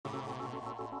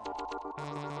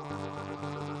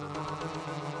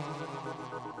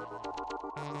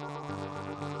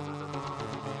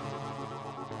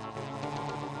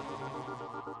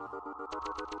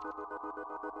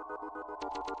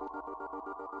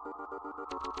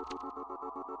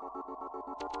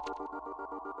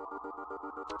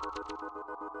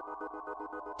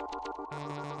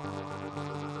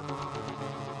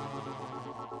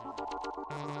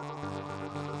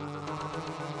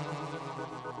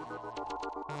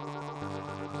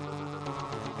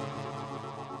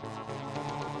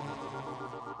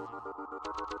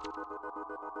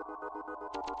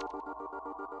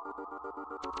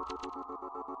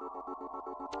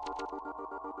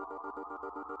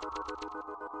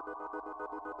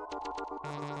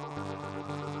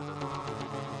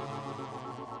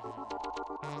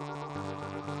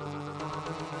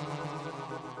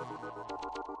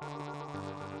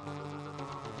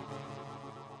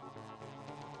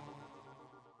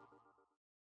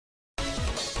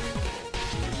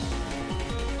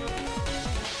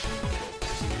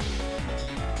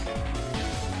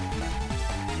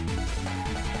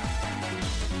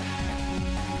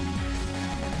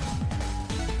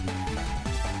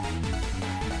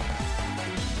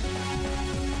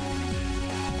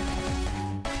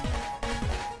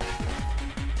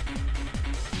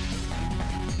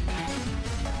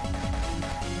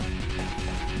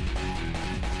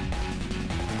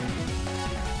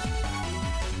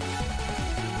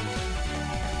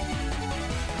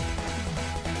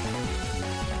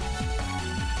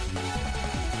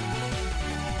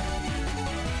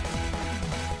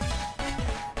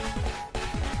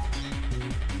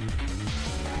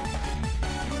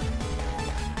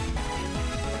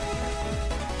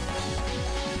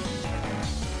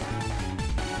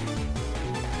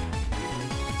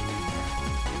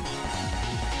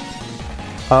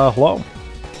Hello.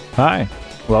 Hi.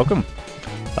 Welcome.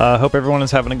 Hope everyone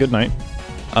is having a good night.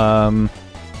 I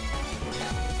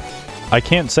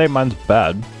can't say mine's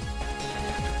bad.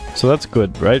 So that's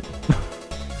good, right?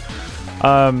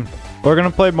 We're gonna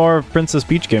play more of Princess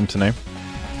Peach game tonight.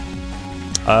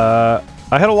 I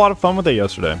had a lot of fun with it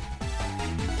yesterday.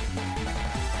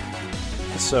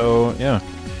 So, yeah.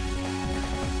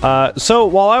 So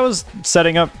while I was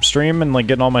setting up stream and like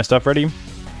getting all my stuff ready,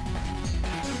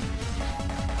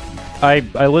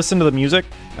 I listened to the music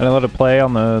and I let it play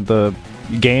on the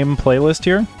game playlist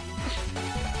here.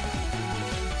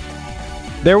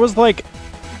 There was like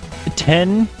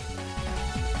 10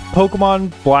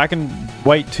 Pokemon Black and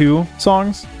White 2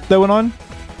 songs that went on.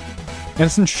 And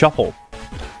it's in shuffle.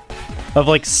 Of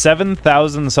like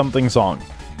 7,000 something songs.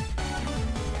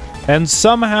 And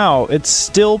somehow it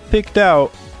still picked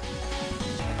out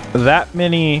that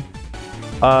many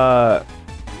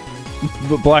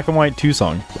Black and White 2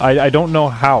 songs. I don't know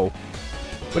how,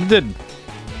 but it did.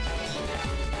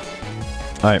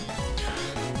 Alright.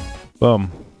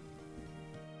 Boom.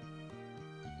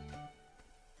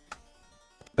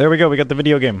 There we go, we got the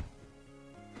video game.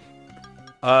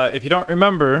 If you don't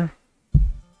remember,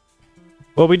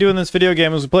 what we do in this video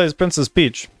game is we play as Princess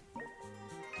Peach.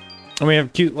 And we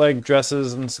have cute, like,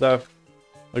 dresses and stuff.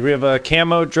 Like, we have a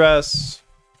camo dress,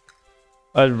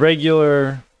 a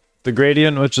regular, the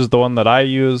gradient, which is the one that I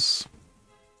use.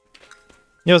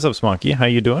 Yo, what's up, Smoky? How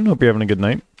you doing? Hope you're having a good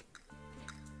night.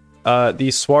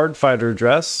 The Sword Fighter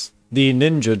dress, the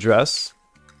Ninja dress,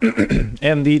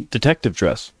 and the Detective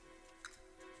dress.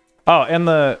 Oh, and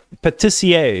the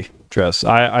Patissier dress.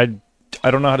 I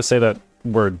don't know how to say that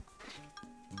word.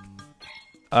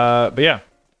 But yeah.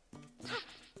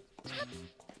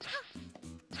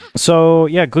 So,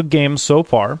 yeah, good game so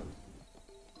far.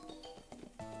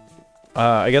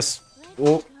 I guess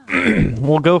we'll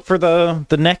we'll go for the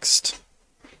next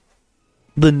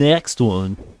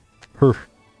one. Her.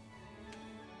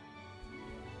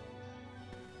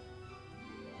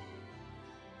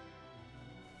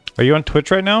 Are you on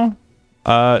Twitch right now?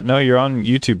 No, you're on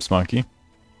YouTube, Smoky.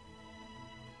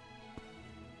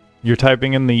 You're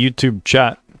typing in the YouTube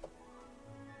chat.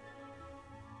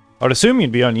 I would assume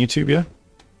you'd be on YouTube, yeah?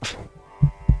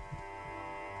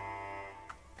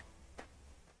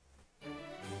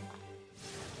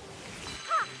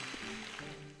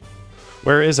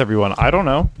 Where is everyone? I don't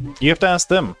know. You have to ask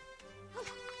them.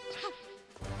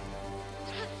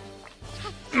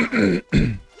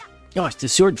 Oh, it's the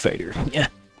sword fighter. Yeah.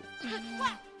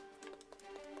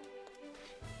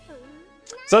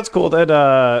 So that's cool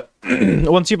that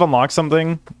once you've unlocked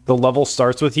something, the level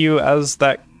starts with you as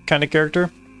that kind of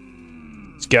character.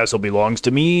 This castle belongs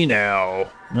to me now.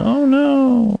 Oh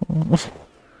no.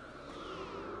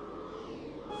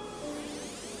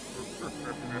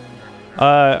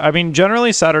 I mean,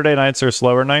 generally Saturday nights are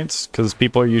slower nights because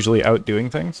people are usually out doing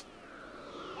things.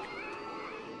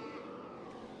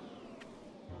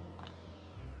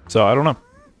 So, I don't know.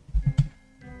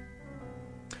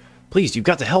 Please, you've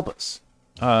got to help us.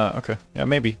 Okay. Yeah,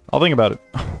 maybe. I'll think about it.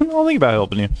 I'll think about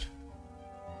helping you.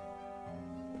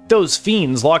 Those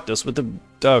fiends locked us with the...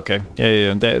 Okay.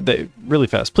 Yeah. They really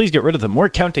fast. Please get rid of them. We're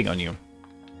counting on you.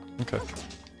 Okay.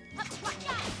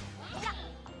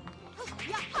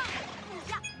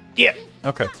 Yeah.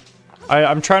 Okay.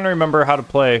 I'm trying to remember how to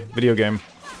play video game.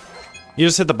 You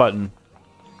just hit the button.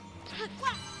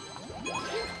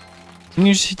 And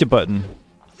you just hit the button.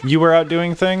 You were out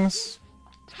doing things?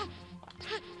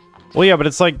 Well, yeah, but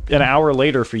it's like an hour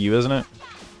later for you, isn't it?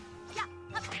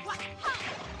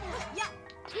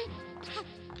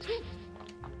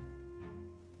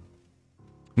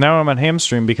 Now I'm on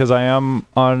hamstring because I am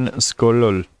on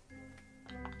skolol.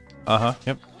 Uh-huh,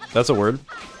 yep. That's a word.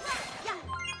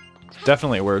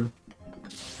 Definitely a word.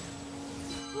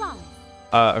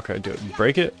 Okay, do it.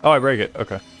 Break it? Oh, I break it.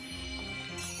 Okay.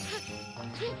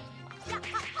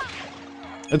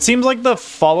 It seems like the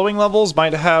following levels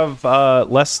might have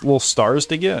less little stars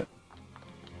to get.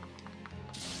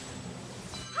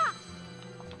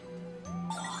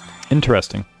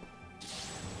 Interesting.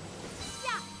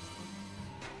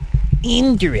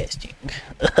 Interesting.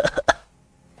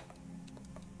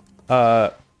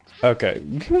 Okay.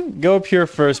 Go up here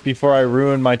first before I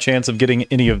ruin my chance of getting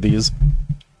any of these.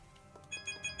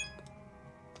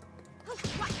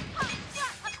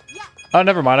 Oh,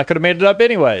 never mind. I could have made it up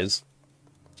anyways.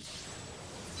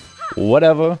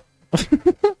 Whatever.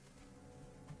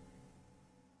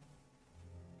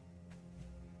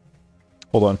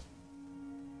 Hold on.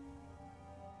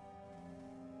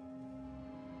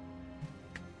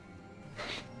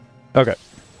 Okay.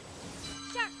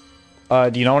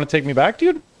 Do you not want to take me back,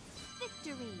 dude?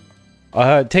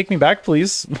 Take me back,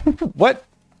 please. What?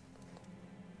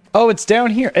 Oh, it's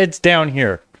down here. It's down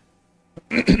here.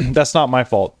 That's not my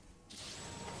fault.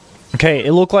 Okay,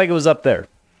 it looked like it was up there.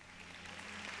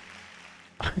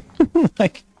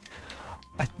 Like,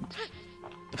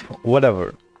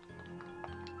 whatever.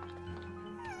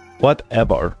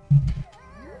 Whatever.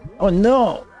 Oh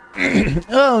no.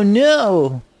 Oh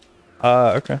no.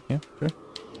 Okay, yeah, sure.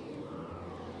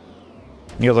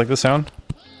 You guys like the sound?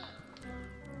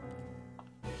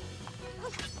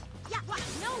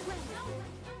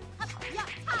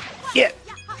 Yeah.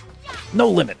 No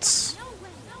limits.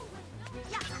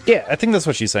 Yeah, I think that's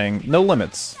what she's saying. No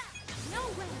limits.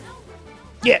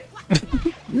 Yeah.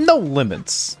 No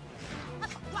limits.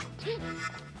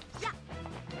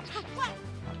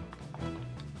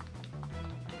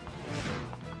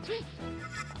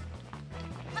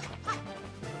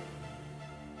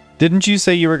 Didn't you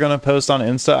say you were going to post on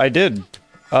Insta? I did.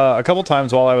 A couple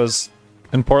times while I was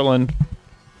in Portland.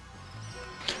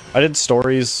 I did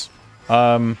stories.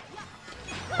 It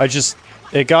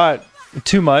got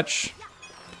too much.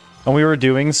 And we were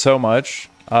doing so much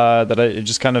that it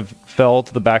just kind of fell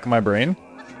to the back of my brain.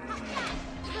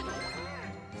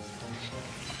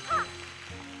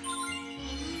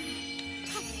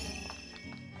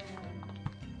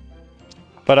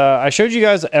 But I showed you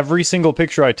guys every single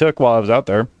picture I took while I was out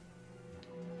there.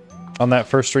 On that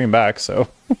first stream back, so.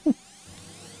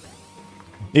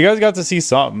 You guys got to see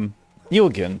something. You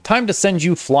again. Time to send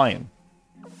you flying.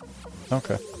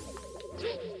 Okay.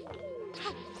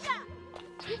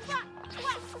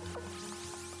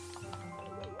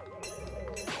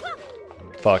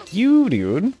 Fuck you,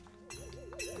 dude.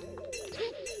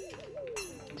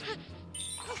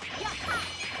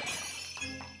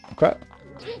 Okay.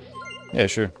 Yeah,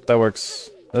 sure. That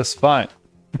works. That's fine.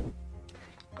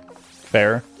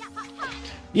 Fair.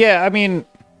 Yeah, I mean,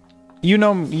 you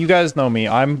guys know me.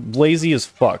 I'm lazy as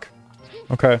fuck.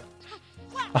 Okay.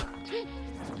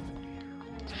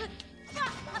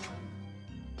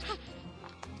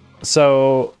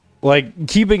 So, like,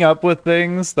 keeping up with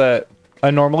things that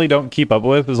I normally don't keep up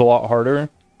with is a lot harder.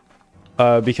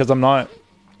 Because I'm not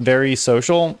very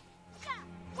social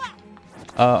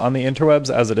on the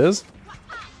interwebs as it is.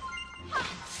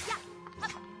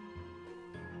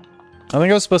 I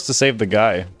think I was supposed to save the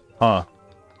guy. Huh.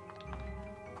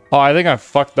 Oh, I think I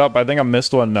fucked up. I think I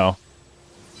missed one. No.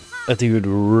 That dude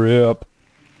rip.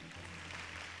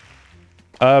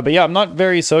 But yeah, I'm not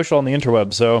very social on the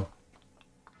interweb, so...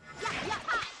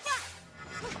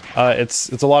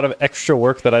 it's a lot of extra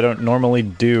work that I don't normally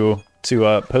do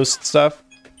to post stuff.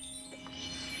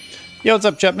 Yo, what's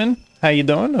up, Chapman? How you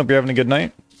doing? Hope you're having a good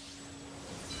night.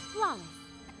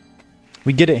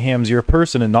 We get it, Hams. You're a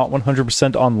person and not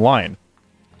 100% online.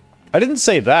 I didn't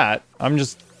say that.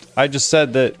 I just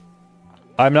said that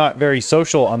I'm not very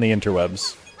social on the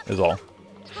interwebs, is all.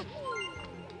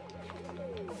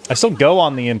 I still go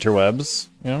on the interwebs,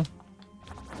 you know?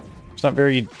 Just not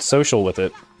very social with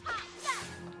it.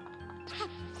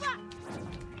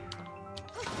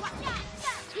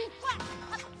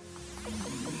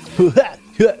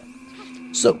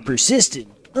 So persistent.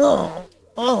 Oh,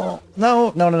 oh,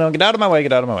 no, no, no, no. Get out of my way,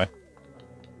 get out of my way.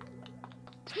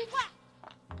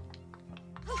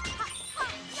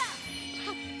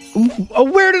 Oh,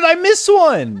 where did I miss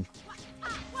one?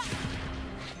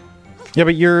 Yeah,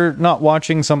 but you're not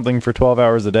watching something for 12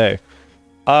 hours a day.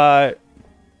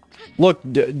 Look,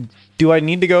 do I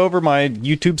need to go over my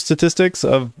YouTube statistics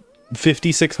of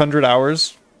 5,600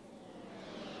 hours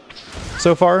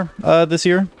so far this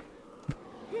year?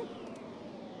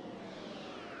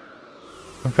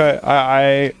 Okay,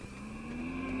 I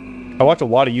watch a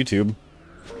lot of YouTube.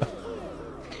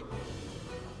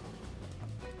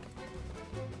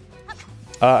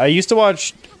 I used to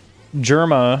watch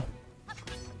Germa.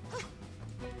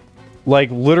 Like,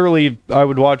 literally, I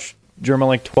would watch Germa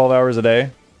like 12 hours a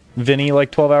day. Vinny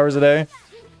like 12 hours a day.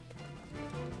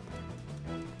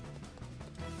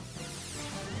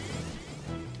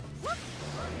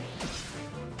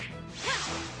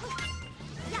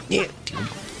 Yeah, dude.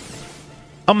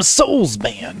 I'm a Souls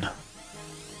man.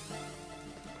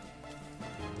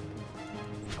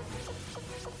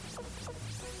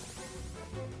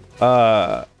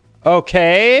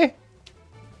 Okay.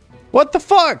 What the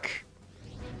fuck?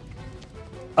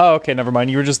 Oh, okay, never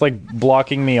mind. You were just, like,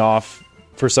 blocking me off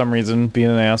for some reason, being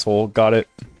an asshole. Got it.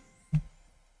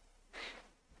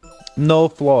 No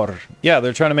floor. Yeah,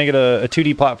 they're trying to make it a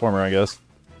 2D platformer, I guess.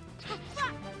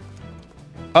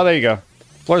 Oh, there you go.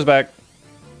 Floor's back.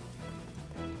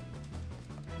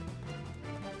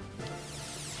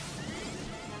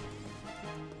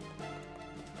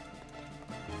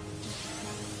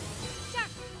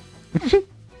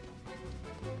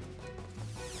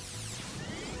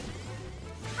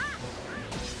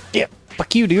 Yeah,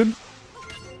 fuck you, dude.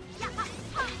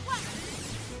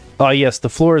 Oh, yes, the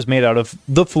floor is made out of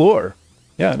the floor.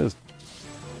 Yeah, it is.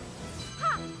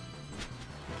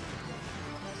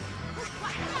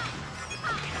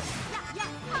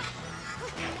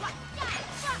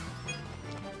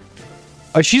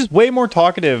 She's way more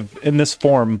talkative in this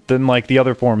form than, like, the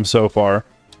other forms so far.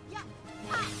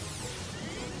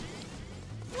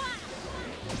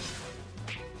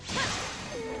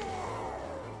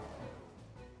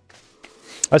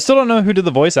 I still don't know who did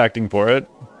the voice acting for it.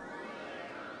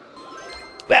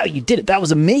 Wow, you did it. That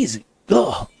was amazing.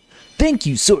 Oh, thank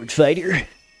you, Sword Fighter.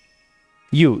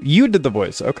 You did the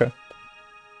voice. Okay.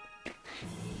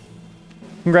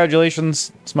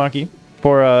 Congratulations, Smoky,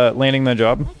 for landing that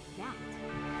job.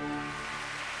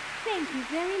 Thank you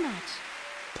very much.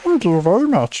 Thank you very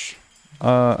much.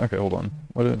 Okay, hold on.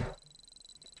 What did...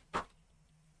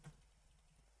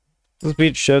 This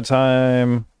Peach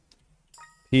Showtime.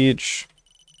 Peach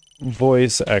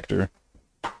voice actor.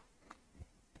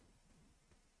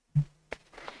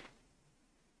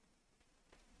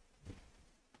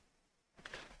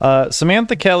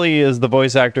 Samantha Kelly is the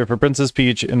voice actor for Princess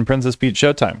Peach in Princess Peach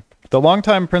Showtime. The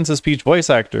longtime Princess Peach voice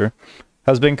actor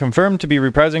has been confirmed to be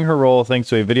reprising her role thanks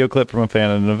to a video clip from a fan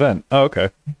at an event. Oh,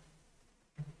 okay.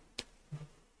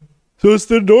 So it's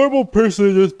the normal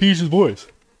person that does Peach's voice.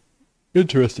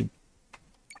 Interesting.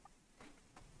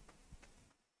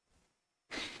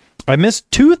 I missed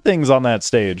two things on that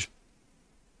stage.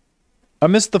 I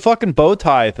missed the fucking bow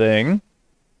tie thing.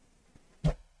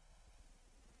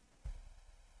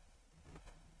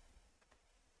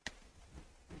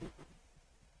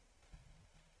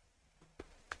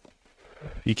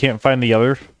 You can't find the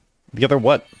other? The other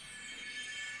what?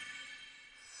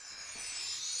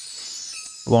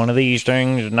 One of these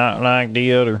things is not like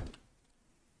the other.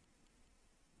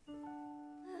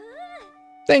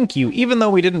 Thank you. Even though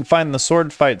we didn't find the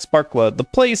sword fight Sparkla, the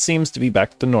play seems to be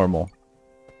back to normal.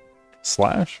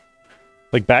 Slash?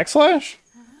 Like backslash?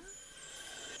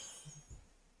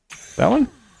 That one?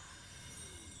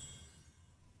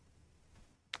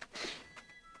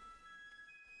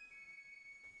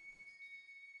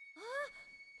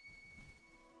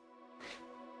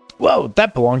 Whoa,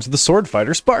 that belongs to the sword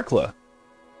fighter Sparkla.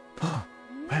 Wow.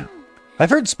 I've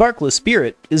heard Sparkla's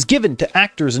spirit is given to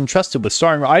actors entrusted with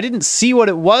starring. I didn't see what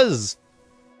it was.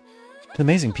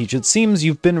 Amazing, Peach. It seems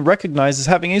you've been recognized as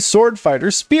having a sword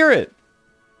fighter spirit.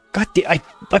 God damn,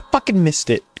 I fucking missed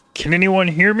it. Can anyone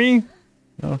hear me?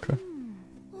 Okay.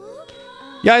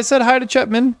 Yeah, I said hi to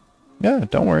Chapman. Yeah,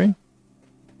 don't worry.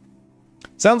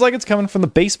 Sounds like it's coming from the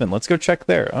basement. Let's go check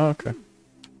there. Oh, okay.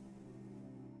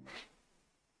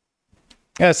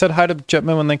 Yeah, I said hi to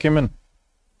Chapman when they came in.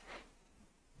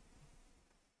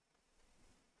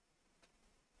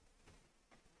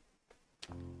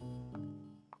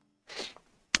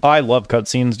 I love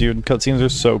cutscenes, dude. Cutscenes are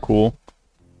so cool.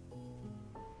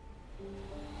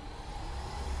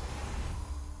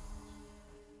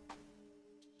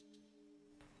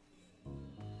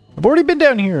 I've already been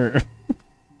down here.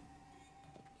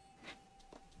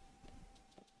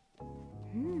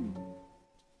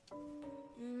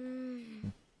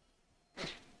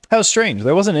 How strange.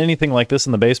 There wasn't anything like this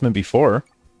in the basement before.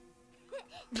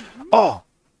 Oh,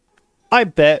 I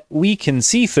bet we can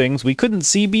see things we couldn't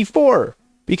see before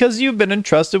because you've been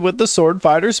entrusted with the sword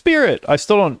fighter spirit. I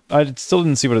still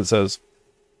didn't see what it says.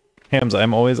 Hams,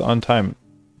 I'm always on time.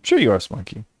 Sure you are,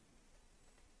 Smoky.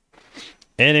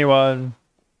 Anyone?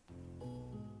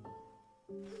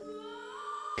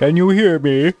 Can you hear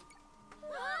me?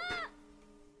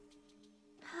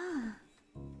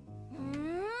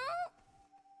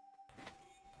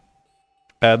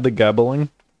 Add the gabbling?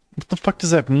 What the fuck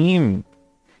does that mean?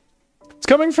 It's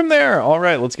coming from there!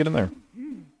 Alright, let's get in there.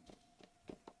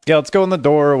 Yeah, let's go in the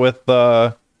door with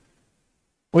the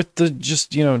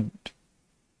just, you know,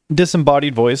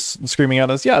 disembodied voice screaming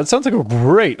at us. Yeah, it sounds like a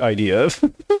great idea.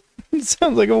 It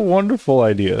sounds like a wonderful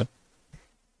idea.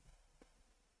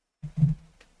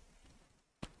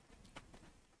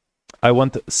 I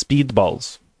want speed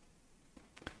balls.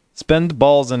 Spend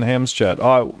balls in Ham's chat.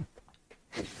 Oh,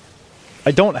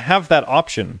 I don't have that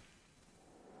option.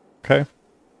 Okay.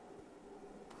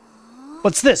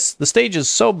 What's this? The stage is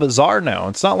so bizarre now.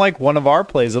 It's not like one of our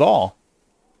plays at all.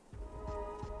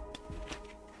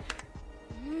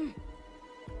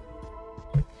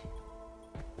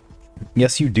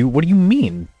 Yes, you do. What do you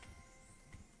mean?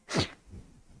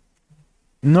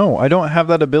 No, I don't have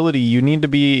that ability. You need to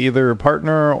be either a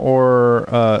partner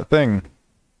or thing.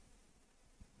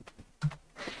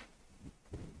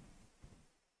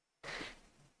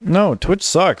 No, Twitch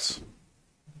sucks.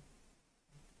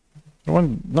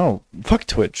 No, fuck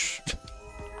Twitch.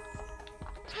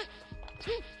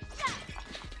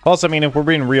 Also, I mean, if we're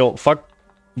being real, fuck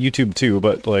YouTube too,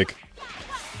 but like,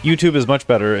 YouTube is much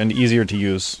better and easier to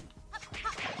use.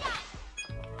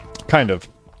 Kind of.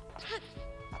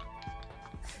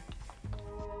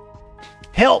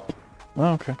 Help!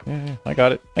 Oh, okay, yeah, I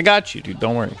got it. I got you, dude,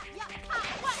 don't worry.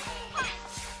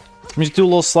 Let me just do a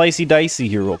little slicey dicey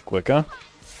here real quick, huh?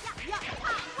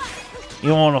 You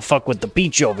don't want to fuck with the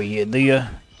peach over here, do you?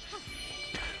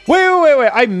 Wait,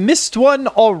 I missed one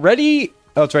already?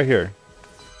 Oh, it's right here.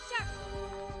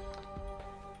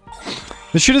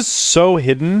 This shit is so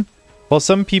hidden. Well,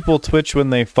 some people twitch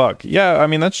when they fuck. Yeah, I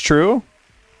mean, that's true.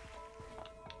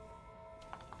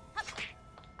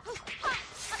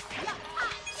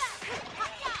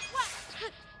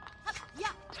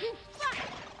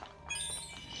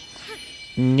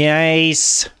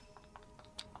 Nice.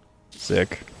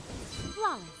 Sick.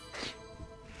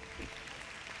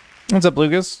 What's up,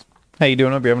 Lucas? How you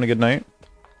doing? Hope you're having a good night.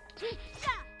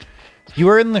 You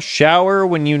were in the shower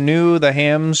when you knew the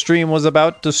ham stream was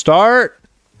about to start?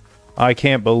 I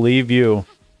can't believe you.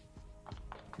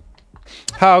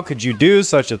 How could you do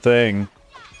such a thing?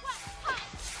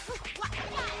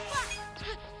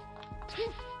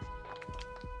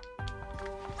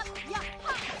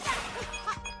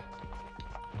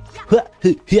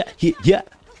 Yeah.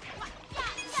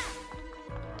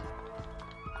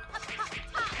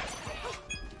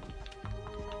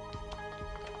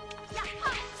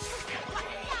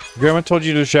 Grandma told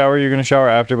you to shower, you're gonna shower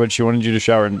after, but she wanted you to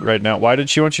shower right now. Why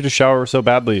did she want you to shower so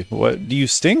badly? What, do you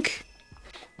stink?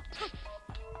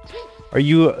 Are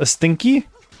you a stinky?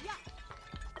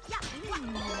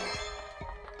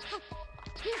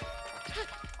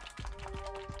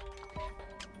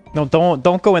 No,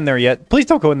 don't go in there yet. Please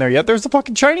don't go in there yet. There's the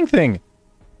fucking shining thing.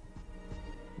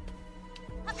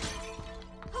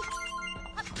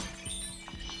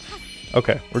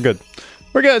 Okay, we're good.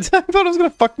 We're good. I thought it was gonna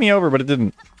fuck me over, but it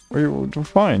didn't. We're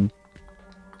fine.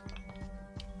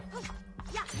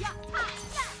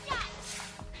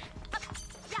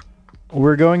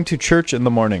 We're going to church in the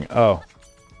morning. Oh.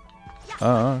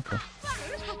 Oh, okay.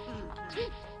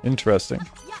 Interesting.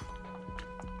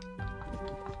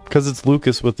 Because it's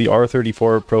Lucas with the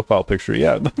R34 profile picture.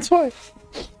 Yeah, that's why.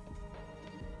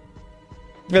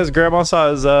 His grandma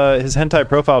saw his hentai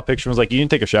profile picture and was like, you need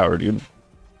to take a shower, dude.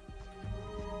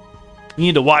 You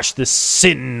need to wash this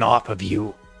sin off of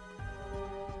you.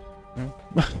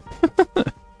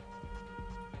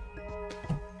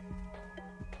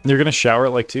 You're gonna shower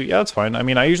at like 2? Yeah, that's fine. I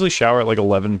mean, I usually shower at like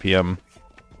 11 p.m.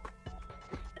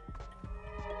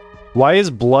 Why is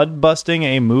blood busting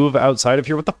a move outside of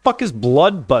here? What the fuck is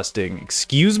blood busting?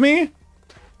 Excuse me?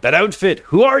 That outfit,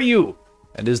 who are you?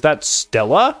 And is that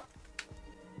Stella?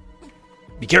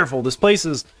 Be careful, this place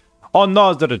is... Oh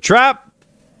no, is that a trap?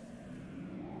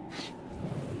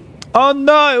 Oh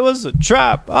no, it was a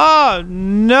trap. Oh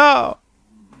no.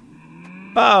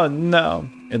 Oh no.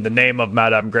 In the name of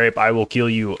Madame Grape, I will kill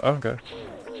you. Okay.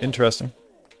 Interesting.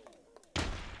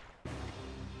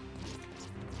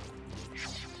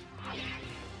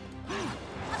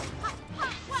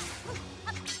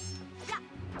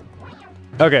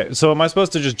 Okay, so am I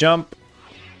supposed to just jump?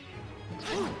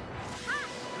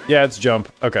 Yeah, it's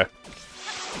jump. Okay.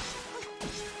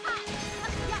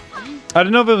 I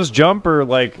didn't know if it was jump or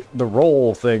like the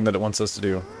roll thing that it wants us to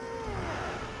do.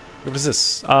 What is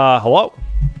this? Hello?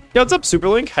 Yo, what's up,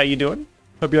 Superlink? How you doing?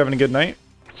 Hope you're having a good night.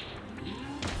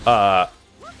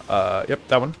 Yep,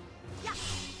 that one.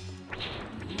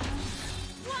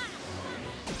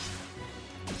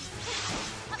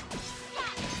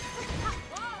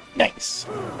 Nice.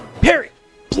 Parry!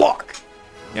 Block!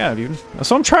 Yeah, dude.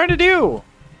 That's what I'm trying to do!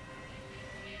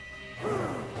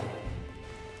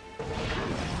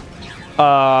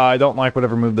 I don't like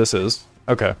whatever move this is.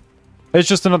 Okay. It's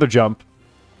just another jump.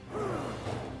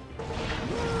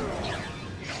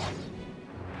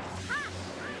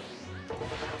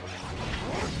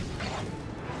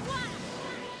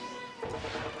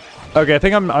 Okay, I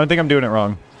think I'm doing it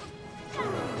wrong.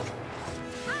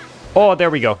 Oh, there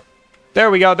we go. There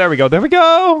we go, there we go, there we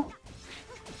go!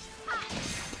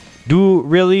 Do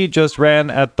really just ran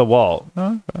at the wall.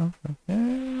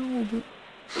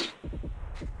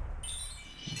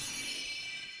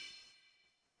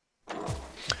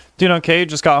 Doing okay,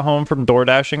 just got home from door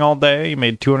dashing all day. You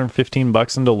made 215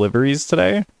 bucks in deliveries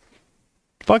today.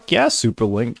 Fuck yeah,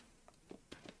 Superlink.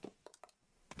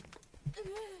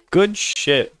 Good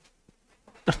shit.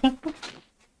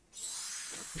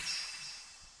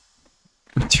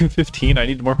 215, I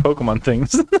need more Pokemon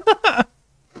things.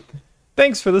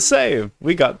 Thanks for the save.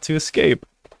 We got to escape.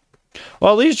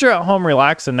 Well, at least you're at home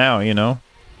relaxing now, you know.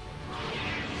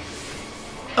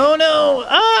 Oh no!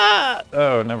 Ah!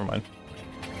 Oh, never mind.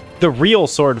 The real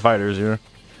sword fighters, you know.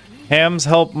 Ham's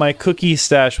help, my cookie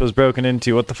stash was broken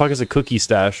into. What the fuck is a cookie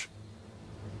stash?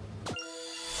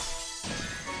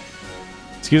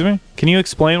 Excuse me? Can you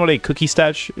explain what a cookie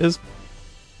stash is?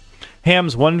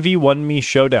 Ham's 1v1 me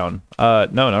showdown. No,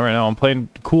 not right now. I'm playing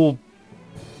cool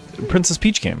Princess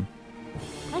Peach game.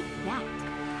 Like that.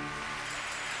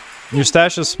 Your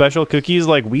stash is special cookies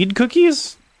like weed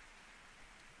cookies?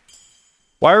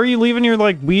 Why are you leaving your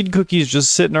like weed cookies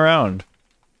just sitting around?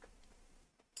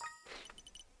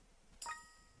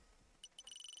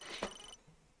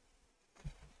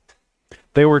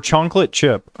 They were chocolate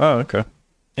chip. Oh, okay.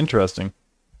 Interesting.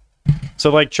 So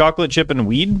like chocolate chip and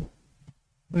weed?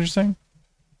 What are you saying?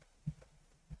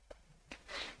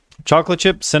 Chocolate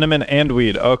chip, cinnamon, and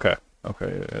weed. Okay.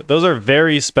 Okay. Those are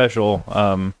very special.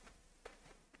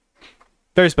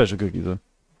 Very special cookies, though.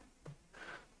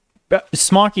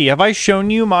 Smocky, have I shown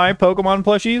you my Pokemon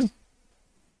plushies?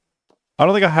 I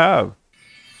don't think I have.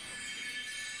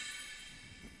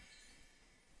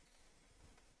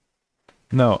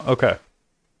 No. Okay.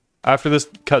 After this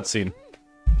cutscene.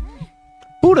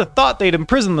 Who'd have thought they'd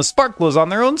imprison the Sparklers on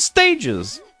their own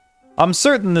stages? I'm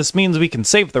certain this means we can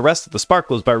save the rest of the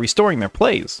Sparklers by restoring their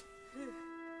plays.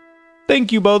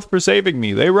 Thank you both for saving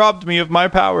me. They robbed me of my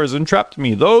powers and trapped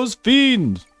me. Those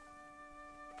fiends!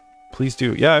 Please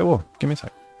do. Yeah, I will. Give me a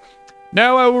sec.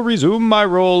 Now I will resume my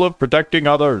role of protecting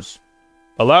others.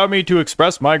 Allow me to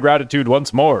express my gratitude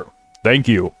once more. Thank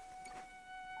you.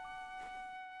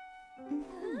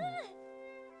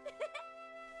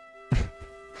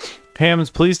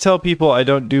 Hams, please tell people I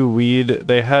don't do weed.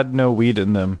 They had no weed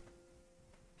in them.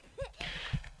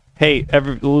 Hey,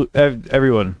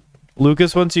 everyone.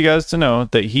 Lucas wants you guys to know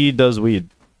that he does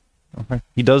weed. Okay.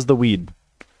 He does the weed.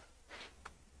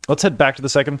 Let's head back to the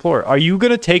second floor. Are you going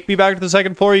to take me back to the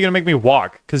second floor or are you going to make me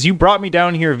walk? Because you brought me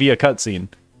down here via cutscene.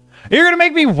 You're going to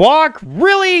make me walk?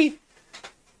 Really?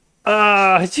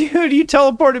 Dude, you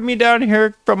teleported me down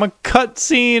here from a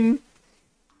cutscene.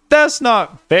 That's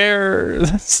not fair.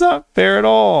 That's not fair at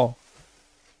all.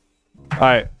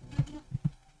 Alright.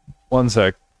 One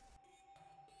sec.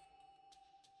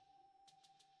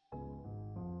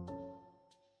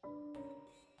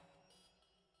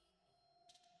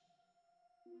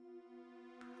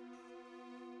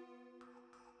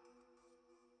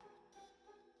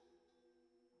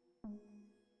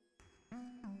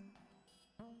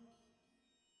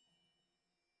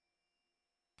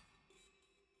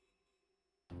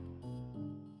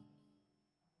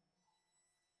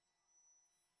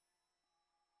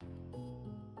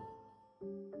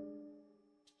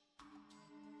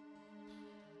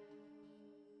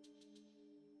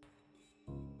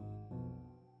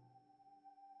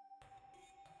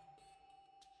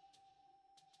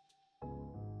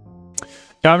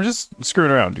 Yeah, I'm just screwing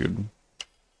around, dude.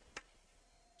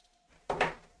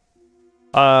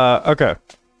 Okay.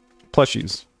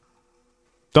 Plushies.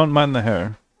 Don't mind the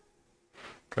hair.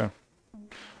 Okay.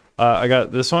 I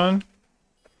got this one.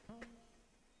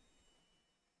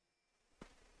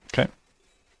 Okay.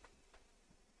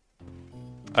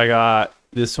 I got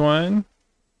this one.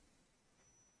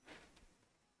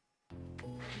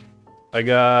 I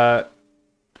got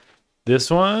this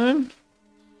one.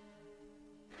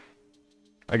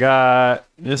 I got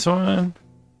this one.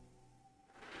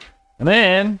 And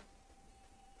then,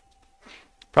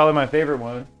 probably my favorite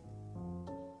one,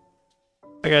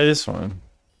 I got this one.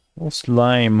 Little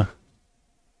slime.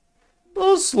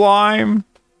 Little slime.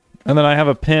 And then I have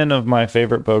a pin of my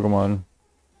favorite Pokemon.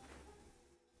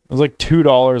 It was like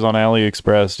 $2 on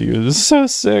AliExpress, dude. This is so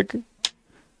sick.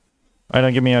 Alright, now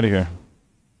get me out of here.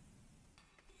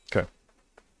 Okay.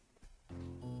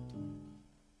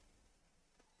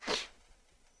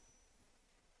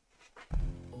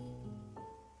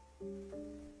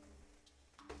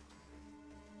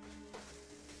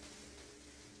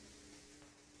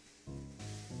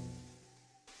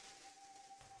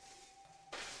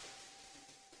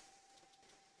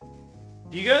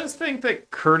 Do you guys think that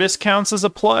Curtis counts as a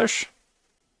plush?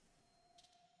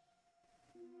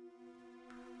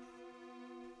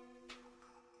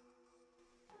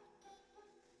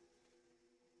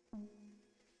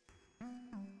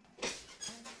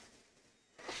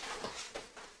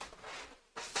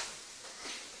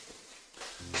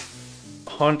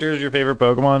 Haunter's your favorite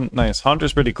Pokemon? Nice.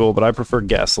 Haunter's pretty cool, but I prefer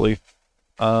Ghastly.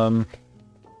 Punkaboo,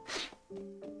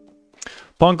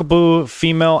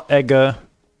 Female Ega,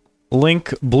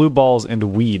 Link, Blue Balls,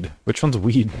 and Weed. Which one's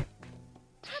Weed?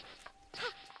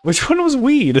 Which one was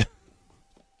Weed?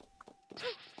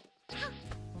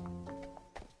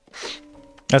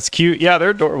 That's cute. Yeah, they're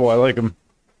adorable. I like them.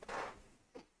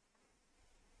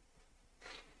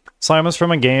 Slime is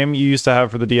from a game you used to have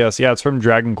for the DS. Yeah, it's from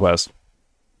Dragon Quest.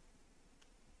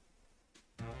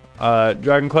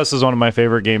 Dragon Quest is one of my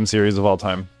favorite game series of all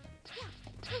time.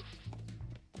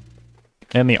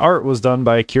 And the art was done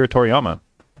by Akira Toriyama.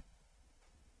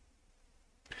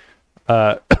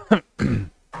 All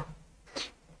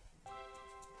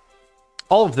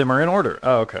of them are in order.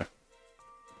 Oh, okay.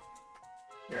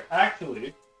 Here,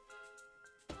 actually...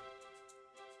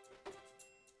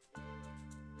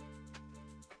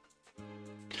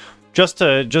 Just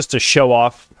to show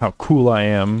off how cool I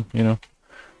am, you know.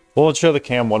 Well, let's show the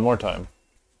cam one more time.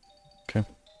 Okay.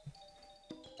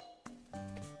 I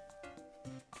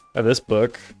have this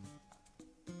book.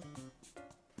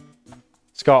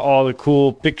 It's got all the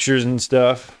cool pictures and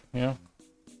stuff, you know.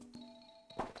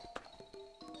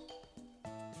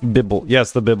 Bibble.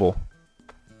 Yes, the Bibble.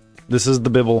 This is the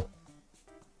Bibble.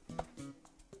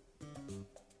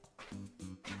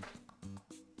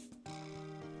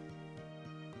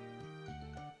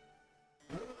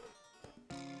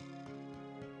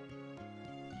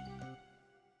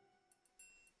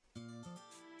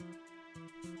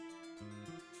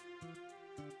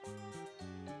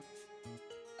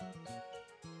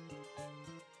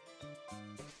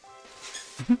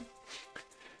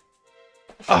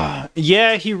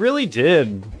 Yeah, he really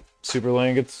did, Super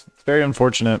Link. It's very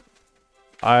unfortunate.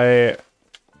 Dragon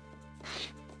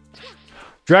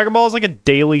Ball is like a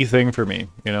daily thing for me,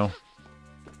 you know?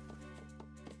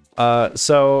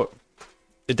 So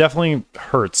it definitely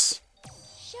hurts.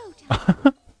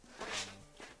 Showtime.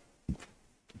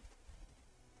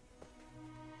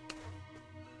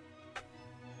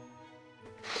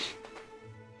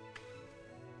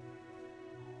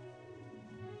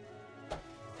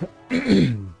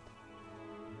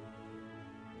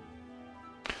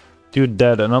 Dude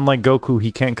dead, and unlike Goku,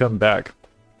 he can't come back.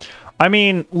 I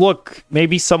mean, look,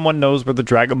 maybe someone knows where the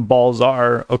Dragon Balls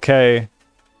are, okay?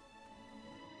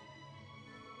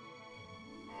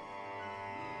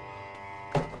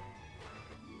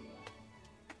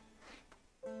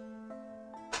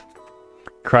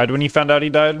 Cried when you found out he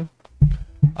died?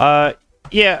 Yeah,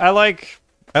 I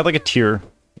had like a tear.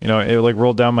 You know, it like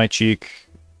rolled down my cheek.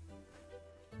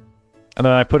 And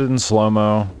then I put it in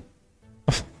slow-mo.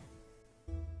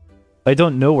 I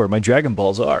don't know where my Dragon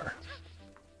Balls are.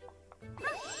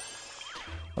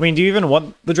 I mean, do you even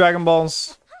want the Dragon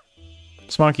Balls,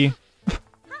 Smoky?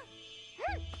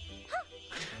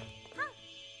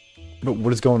 But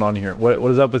what is going on here? What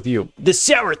is up with you? The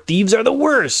Sour Thieves are the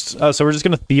worst! So we're just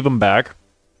gonna thieve them back.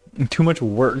 Too much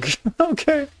work.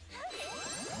 Okay.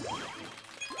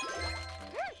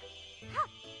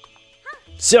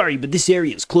 Sorry, but this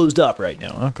area is closed up right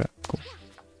now. Okay, cool.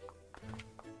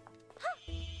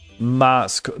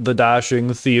 Mask, the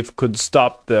dashing thief, could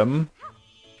stop them.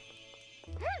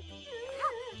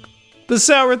 The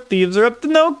Sour Thieves are up to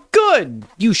no good!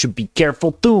 You should be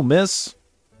careful too, miss.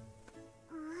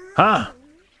 Huh?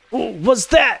 What's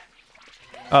that?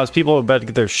 Oh, it's people about to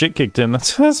get their shit kicked in.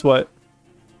 That's what.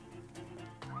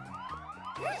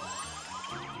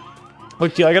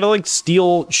 Look, dude, I gotta, like,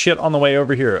 steal shit on the way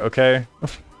over here, okay?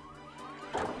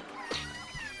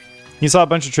 He saw a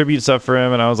bunch of tribute stuff for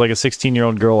him, and I was like a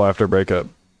 16-year-old girl after a breakup.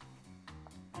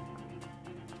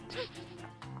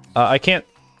 I can't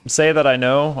say that I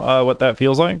know what that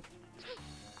feels like,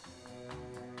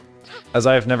 as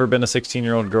I have never been a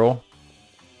 16-year-old girl.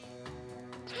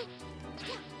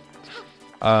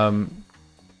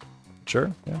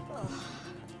 Sure, yeah.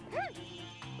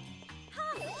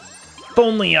 If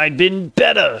only I'd been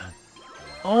better.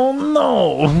 Oh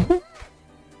no.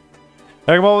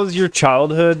 Like, what was your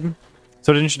childhood?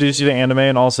 So it introduced you to anime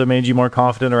and also made you more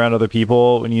confident around other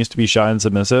people when you used to be shy and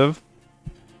submissive?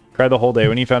 Cried the whole day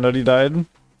when you found out he died?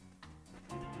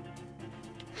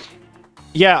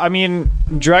 Yeah, I mean,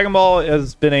 Dragon Ball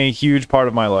has been a huge part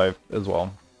of my life as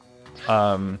well.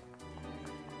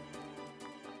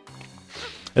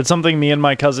 It's something me and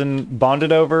my cousin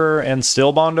bonded over and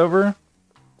still bond over.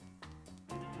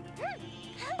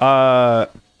 You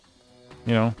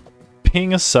know,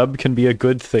 being a sub can be a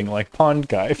good thing, like Pond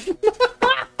Guy.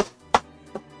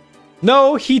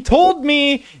 No, he told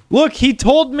me, look, he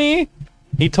told me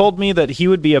that he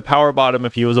would be a power bottom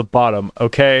if he was a bottom,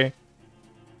 okay?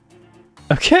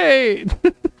 Okay!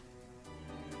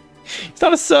 He's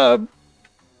not a sub.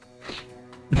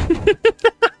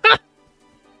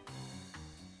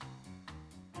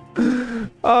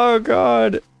 Oh,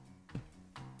 God.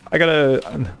 I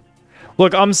gotta...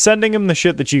 Look, I'm sending him the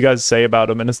shit that you guys say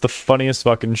about him, and it's the funniest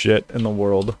fucking shit in the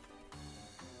world.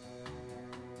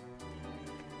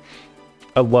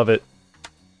 I love it.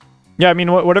 Yeah, I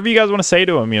mean, whatever you guys want to say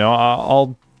to him, you know,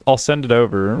 I'll send it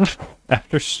over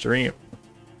after stream.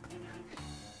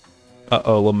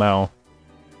 Uh-oh, Lamau.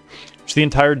 It's the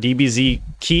entire DBZ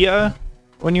Kia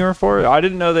when you were 4? I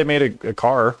didn't know they made a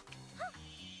car.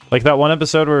 Like that one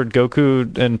episode where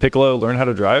Goku and Piccolo learn how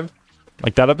to drive?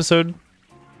 Like that episode? Is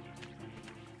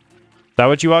that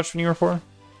what you watched when you were 4?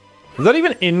 Is that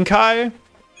even in Kai?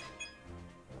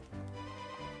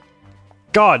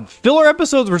 God, filler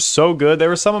episodes were so good. They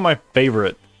were some of my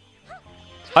favorite.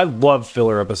 I love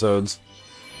filler episodes.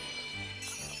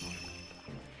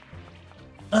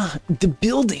 The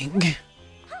building.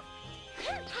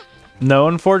 No,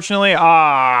 unfortunately.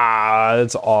 Ah,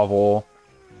 it's awful.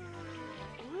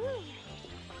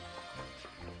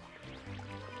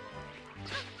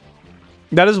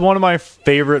 That is one of my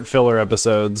favorite filler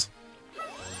episodes.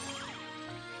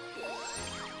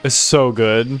 It's so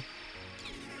good.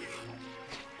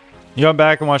 You gone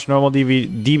back and watched normal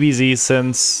DBZ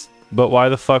since, but why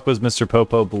the fuck was Mr.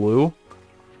 Popo blue?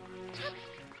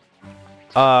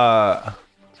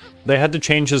 They had to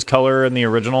change his color in the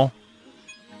original.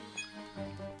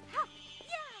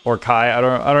 Or Kai, I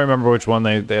don't remember which one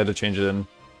they had to change it in.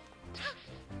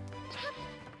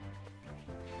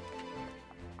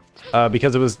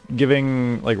 Because it was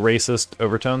giving like racist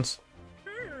overtones.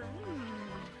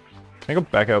 Can I go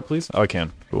back out, please? Oh, I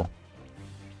can. Cool.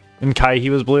 In Kai, he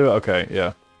was blue? Okay,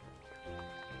 yeah.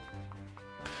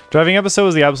 Driving episode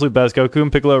was the absolute best. Goku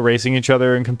and Piccolo racing each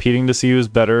other and competing to see who's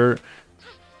better.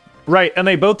 Right, and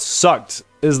they both sucked,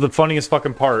 is the funniest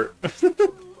fucking part. You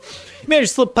managed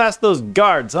to slip past those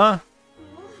guards, huh?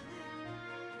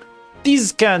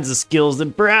 These kinds of skills,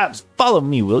 then perhaps follow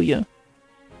me, will ya?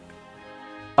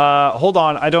 Hold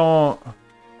on, I don't...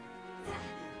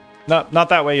 No, not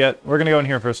that way yet. We're gonna go in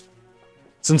here first.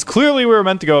 Since clearly we were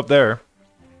meant to go up there.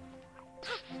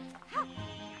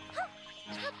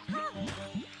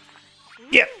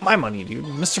 Yeah, my money, dude.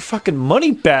 Mr. fucking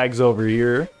Moneybags over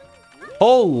here.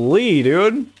 Holy,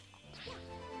 dude.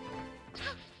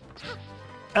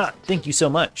 Ah, thank you so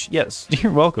much. Yes.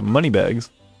 You're welcome, Moneybags.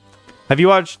 Have you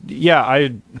watched... Yeah,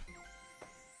 I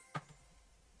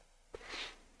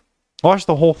watched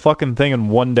the whole fucking thing in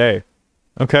one day.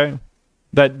 Okay?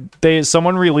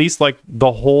 Someone released, like,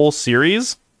 the whole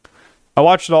series. I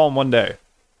watched it all in one day.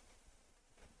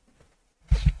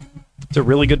 It's a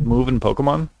really good move in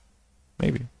Pokemon.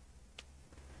 Maybe.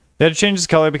 They had to change his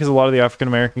color because a lot of the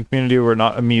African-American community were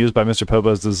not amused by Mr.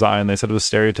 Popo's design. They said it was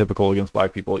stereotypical against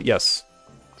black people. Yes.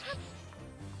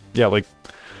 Yeah, like,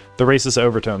 the racist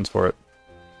overtones for it.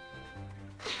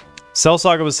 Cell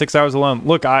Saga was 6 hours alone.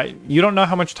 Look, you don't know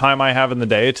how much time I have in the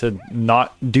day to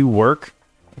not do work.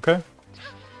 Okay?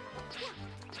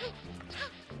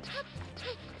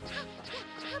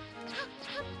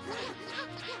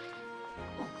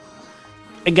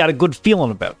 I got a good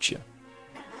feeling about you.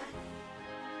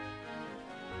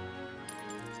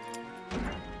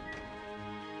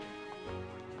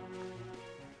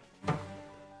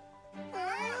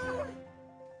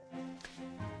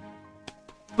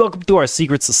 Welcome to our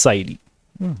secret society.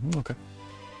 Okay.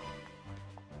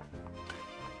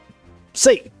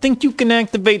 Say, think you can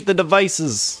activate the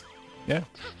devices? Yeah,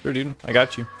 sure, dude. I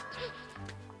got you.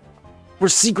 We're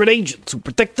secret agents who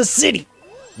protect the city.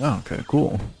 Oh, okay,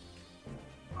 cool.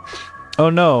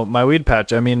 Oh no, my weed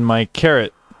patch. I mean, my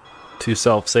carrot to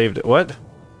self saved it. What?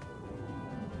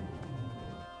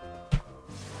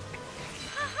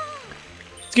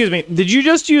 Excuse me, did you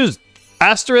just use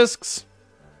asterisks?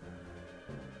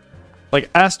 Like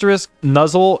asterisk,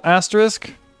 nuzzle,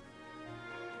 asterisk?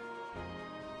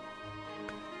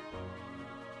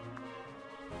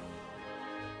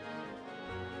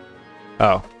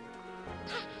 Oh.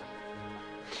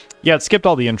 Yeah, it skipped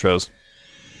all the intros.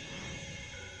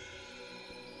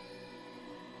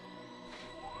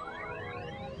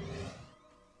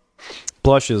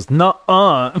 Blushes.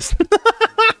 Nuh-uh.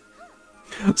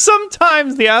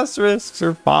 Sometimes the asterisks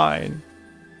are fine.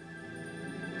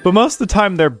 But most of the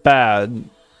time they're bad.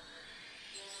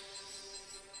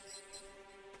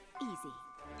 Easy.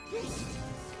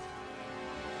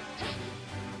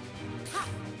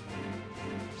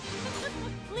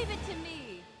 Leave it to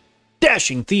me.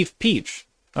 Dashing Thief Peach.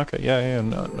 Okay, yeah,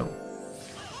 no.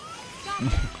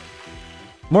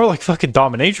 More like fucking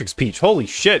Dominatrix Peach. Holy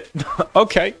shit.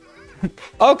 Okay.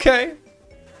 Okay.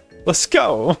 Let's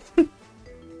go.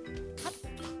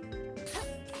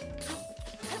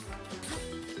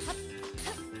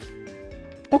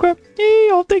 Okay. Yeah,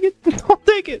 I'll take it. I'll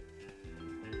take it.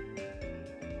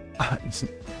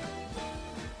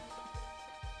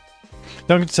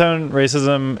 Don't condone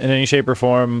racism in any shape or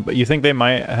form, but you think they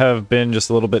might have been just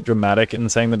a little bit dramatic in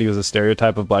saying that he was a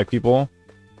stereotype of black people?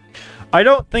 I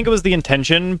don't think it was the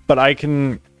intention, but I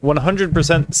can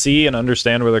 100% see and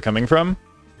understand where they're coming from.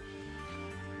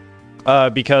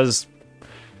 Because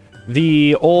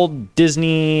the old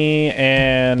Disney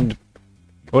and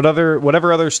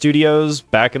whatever other studios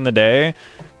back in the day,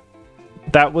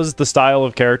 that was the style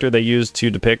of character they used to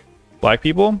depict black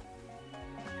people.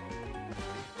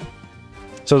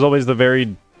 So it's always the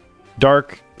very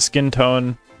dark skin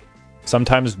tone,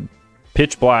 sometimes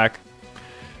pitch black,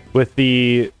 with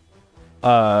the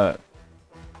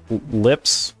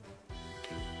lips,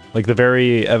 like the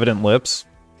very evident lips.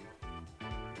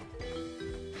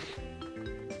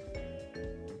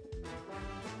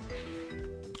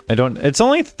 It's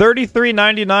only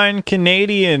 $33.99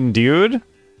 Canadian, dude.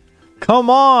 Come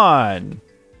on.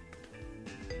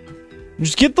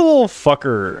 Just get the little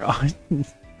fucker.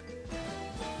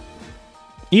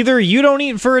 Either you don't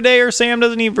eat for a day or Sam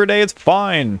doesn't eat for a day. It's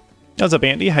fine. What's up,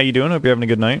 Andy? How you doing? Hope you're having a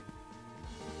good night.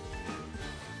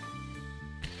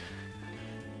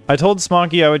 I told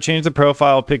Smonkey I would change the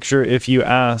profile picture if you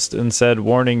asked and said,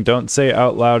 warning, don't say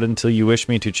out loud until you wish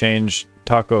me to change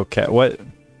Taco Cat. What?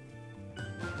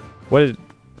 What?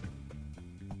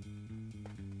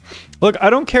 Look, I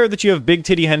don't care that you have big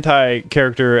titty hentai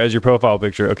character as your profile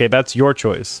picture. Okay, that's your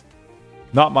choice.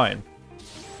 Not mine.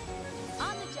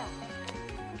 On the job.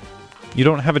 You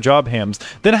don't have a job, Hams.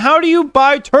 Then how do you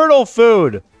buy turtle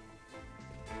food?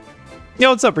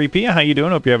 Yo, what's up, Repeat? How you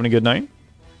doing? Hope you're having a good night.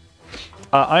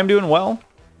 I'm doing well.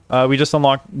 We just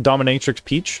unlocked Dominatrix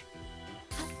Peach.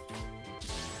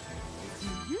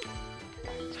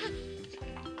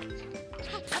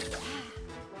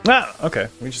 Ah, okay.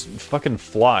 We just fucking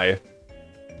fly.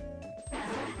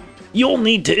 You'll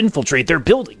need to infiltrate their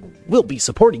building. We'll be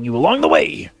supporting you along the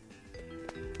way.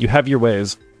 You have your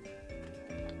ways.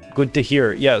 Good to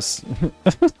hear. Yes.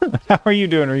 How are you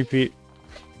doing, Repeat?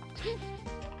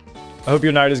 I hope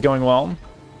your night is going well.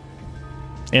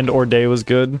 And or day was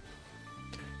good.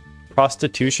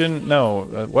 Prostitution? No.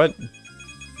 What?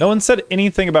 No one said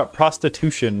anything about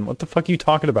prostitution. What the fuck are you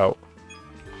talking about?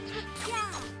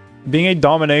 Being a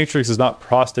dominatrix is not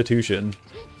prostitution.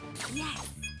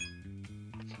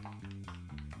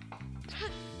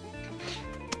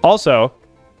 Also,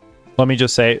 let me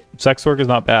just say, sex work is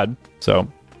not bad. So,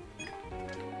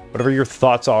 whatever your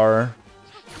thoughts are,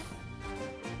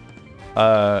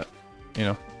 you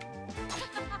know,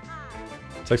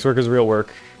 sex work is real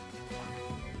work.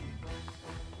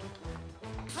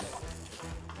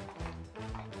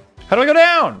 How do I go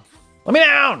down? Let me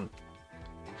down!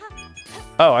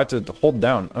 Oh, I have to hold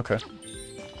down. Okay.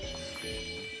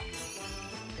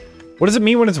 What does it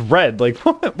mean when it's red? Like,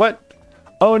 what?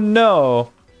 Oh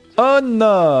no. Oh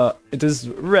no. It is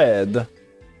red.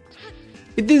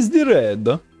 It is the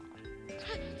red.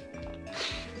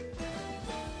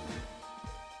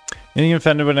 Getting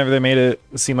offended whenever they made it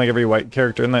seem like every white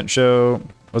character in that show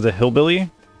was a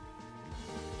hillbilly?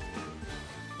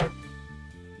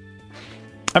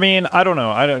 I mean, I don't know.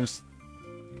 I don't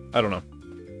know.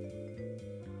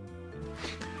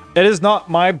 It is not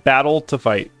my battle to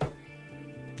fight.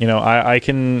 You know, I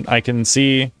can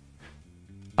see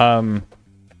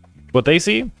what they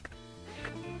see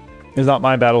is not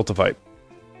my battle to fight.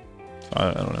 So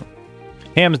I don't know.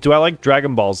 Hams, do I like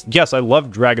Dragon Balls? Yes, I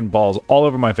love Dragon Balls all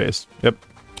over my face. Yep.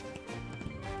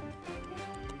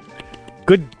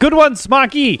 Good one,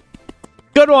 Smoky!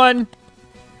 Good one!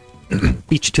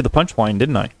 Beat you to the punchline,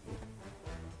 didn't I?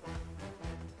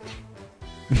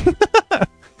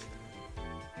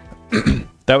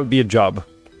 That would be a job.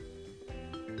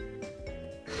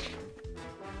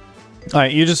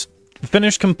 Alright, you just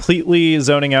finished completely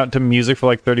zoning out to music for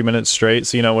like 30 minutes straight,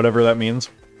 so you know, whatever that means.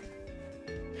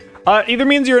 Either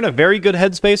means you're in a very good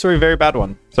headspace or a very bad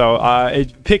one. So,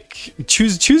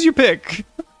 choose your pick.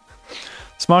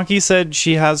 Smoky said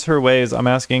she has her ways. I'm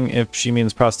asking if she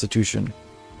means prostitution.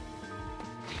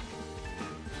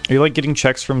 Are you like getting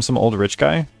checks from some old rich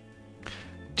guy?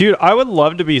 Dude, I would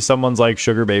love to be someone's like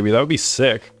sugar baby. That would be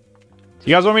sick.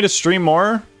 You guys want me to stream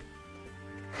more?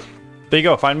 There you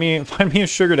go. Find me a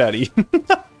sugar daddy.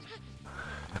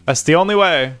 That's the only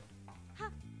way.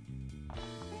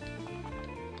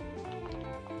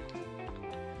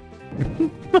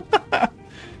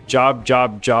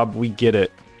 Job. We get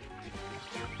it.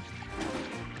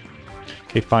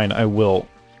 Okay, fine. I will.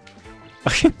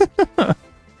 You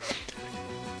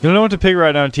don't know what to pick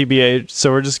right now, TBH,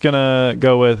 so we're just gonna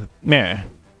go with meh.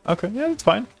 Okay, yeah, that's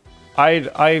fine.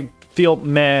 I feel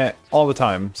meh all the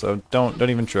time, so don't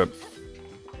even trip.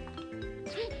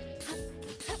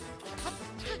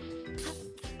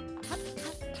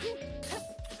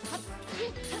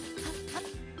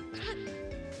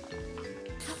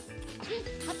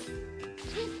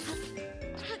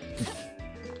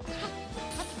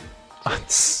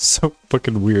 It's so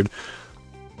fucking weird.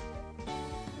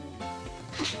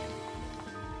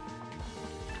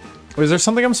 Wait, is there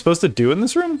something I'm supposed to do in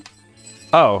this room?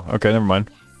 Oh, okay, never mind.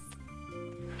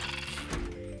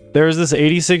 There's this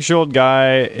 86-year-old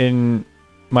guy in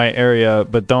my area,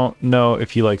 but don't know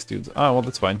if he likes dudes. Oh, well,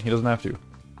 that's fine. He doesn't have to.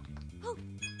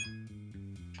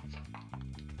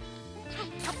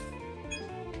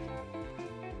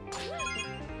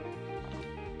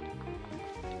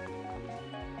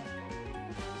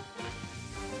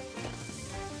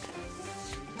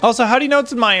 Also, how do you know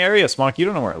it's in my area, Smock? You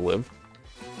don't know where I live.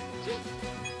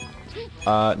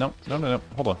 No.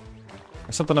 Hold on.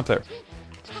 There's something up there.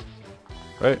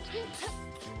 Right?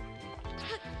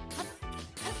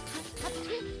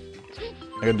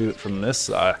 I gotta do it from this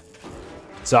side.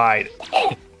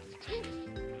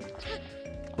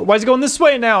 Why is it going this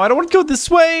way now? I don't want to go this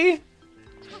way!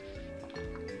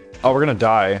 Oh, we're gonna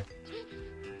die.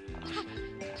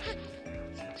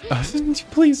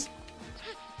 Please.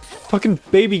 Fucking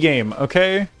baby game,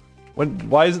 okay?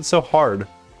 Why is it so hard?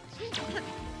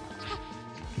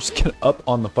 Just get up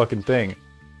on the fucking thing.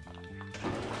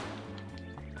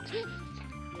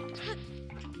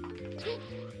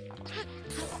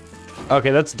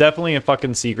 Okay, that's definitely a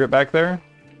fucking secret back there.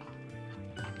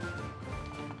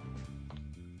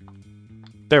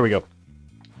 There we go.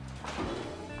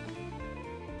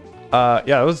 Yeah,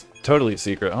 that was totally a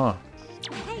secret, huh?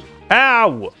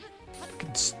 Ow!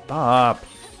 Fucking stop.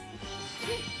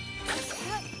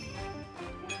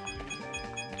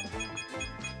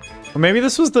 Or maybe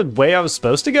this was the way I was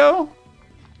supposed to go?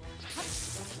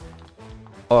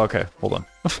 Oh, okay. Hold on.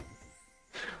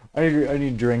 I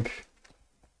need a drink.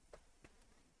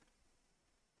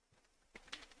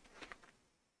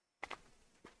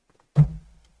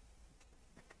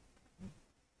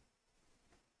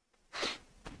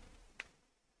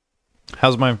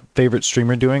 How's my favorite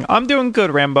streamer doing? I'm doing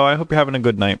good, Rambo. I hope you're having a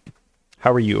good night.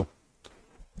 How are you?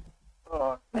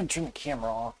 I'm gonna turn the camera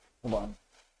off. Hold on.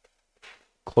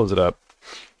 Close it up.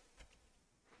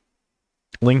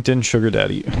 LinkedIn sugar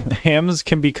daddy. Hams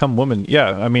can become women.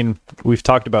 Yeah, I mean, we've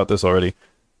talked about this already.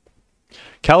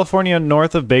 California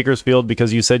north of Bakersfield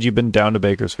because you said you've been down to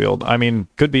Bakersfield. I mean,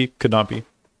 could be, could not be.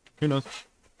 Who knows?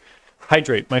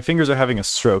 Hydrate. My fingers are having a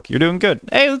stroke. You're doing good.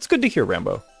 Hey, that's good to hear,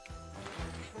 Rambo.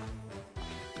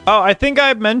 Oh, I think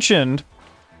I mentioned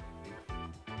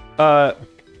that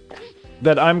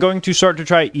I'm going to start to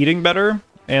try eating better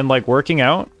and like working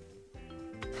out.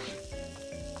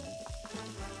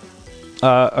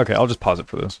 Okay, I'll just pause it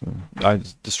for this.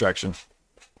 Distraction.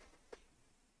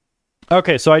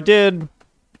 Okay, so I did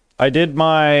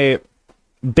my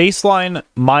baseline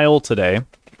mile today.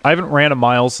 I haven't ran a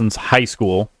mile since high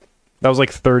school. That was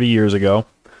like 30 years ago.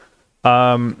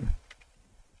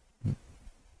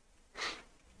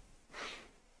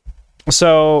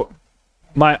 So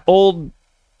my old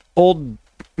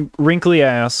wrinkly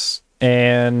ass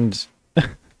and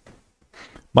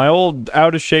my old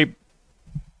out of shape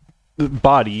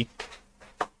body,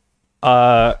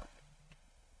 I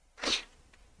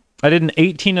did an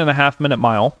 18.5-minute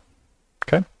mile.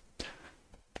 Okay.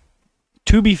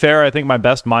 To be fair, I think my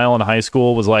best mile in high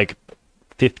school was like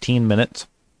 15 minutes.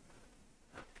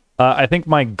 I think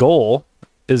my goal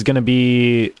is going to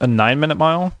be a 9-minute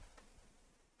mile.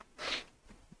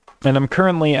 And I'm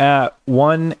currently at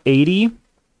 180.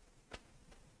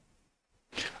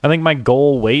 I think my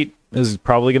goal weight is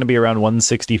probably going to be around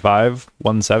 165,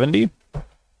 170.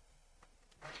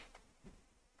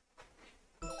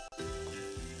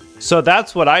 So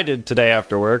that's what I did today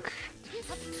after work.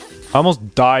 I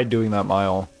almost died doing that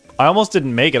mile. I almost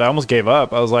didn't make it. I almost gave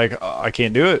up. I was like, I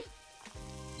can't do it.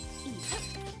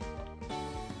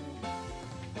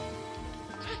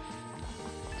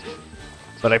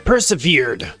 But I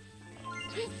persevered.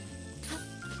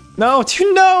 No,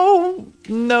 no,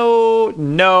 no,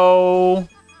 no.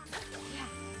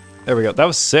 There we go. That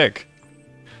was sick.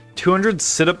 200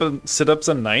 sit-ups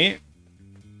a night?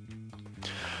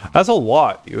 That's a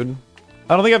lot, dude.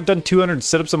 I don't think I've done 200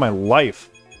 sit-ups in my life.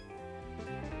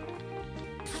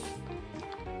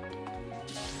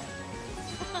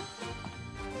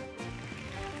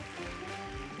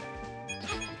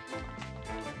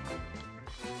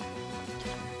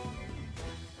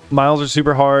 Miles are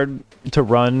super hard to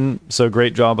run, so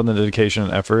great job on the dedication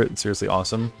and effort. It's seriously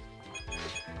awesome.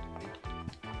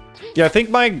 Yeah, I think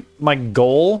my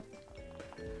goal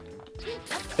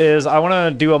is I want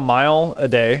to do a mile a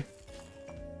day.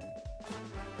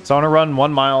 So I want to run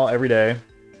 1 mile every day.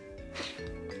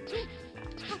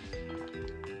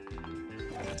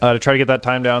 To try to get that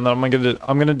time down. Then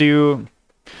I'm gonna do,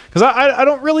 because I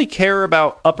don't really care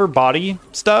about upper body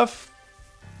stuff.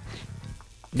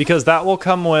 Because that will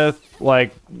come with,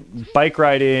 like, bike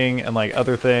riding and, like,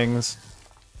 other things.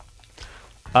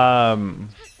 So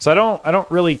I don't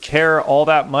really care all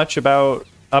that much about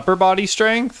upper body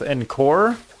strength and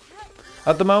core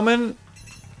at the moment.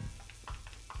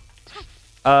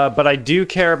 But I do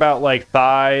care about, like,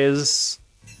 thighs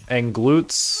and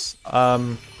glutes,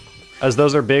 as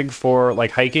those are big for,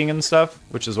 like, hiking and stuff,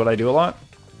 which is what I do a lot.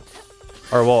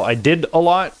 Or, well, I did a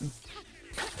lot.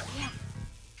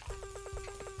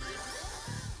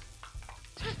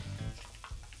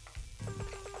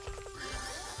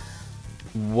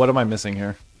 What am I missing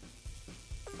here?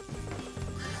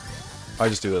 I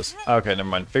just do this. Okay, never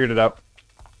mind. Figured it out.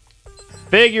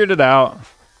 Figured it out.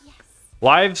 Yes.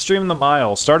 Live stream the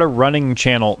mile. Start a running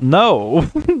channel.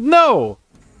 No. No.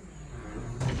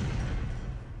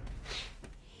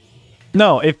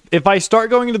 No, if I start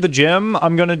going to the gym,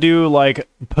 I'm going to do, like,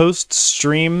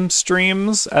 post-stream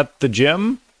streams at the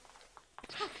gym.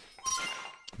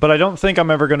 But I don't think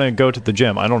I'm ever going to go to the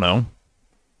gym. I don't know.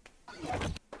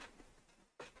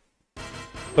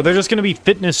 But they're just going to be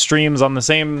fitness streams on the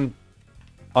same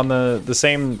the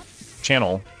same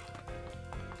channel.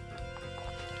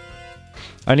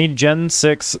 I need Gen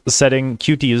 6 setting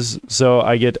cuties so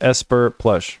I get Esper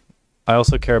plush. I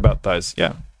also care about thighs.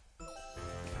 Yeah.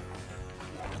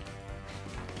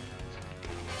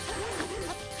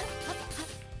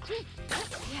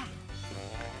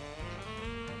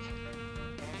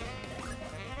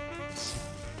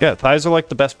 Yeah, thighs are like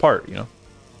the best part, you know?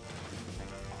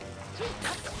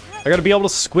 I gotta be able to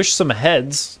squish some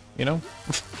heads, you know?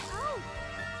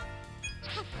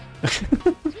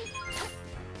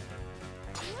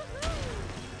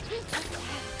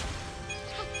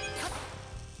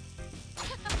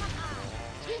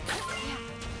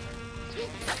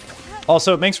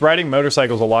 Also, it makes riding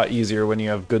motorcycles a lot easier when you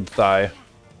have good thigh.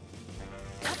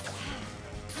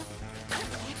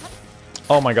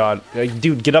 Oh my god.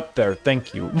 Dude, get up there.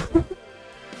 Thank you.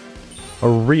 A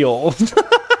reel.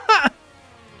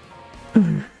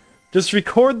 Just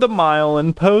record the mile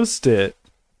and post it.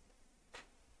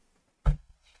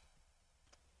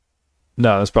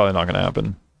 No, that's probably not gonna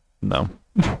happen. No.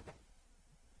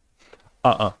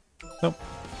 Nope.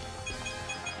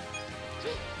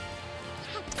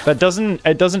 It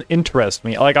doesn't interest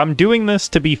me. Like, I'm doing this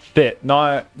to be fit,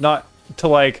 not to,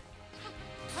 like,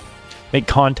 make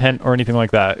content or anything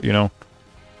like that, you know?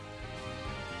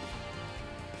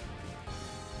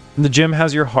 And the gym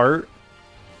has your heart.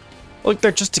 Look,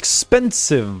 they're just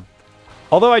expensive.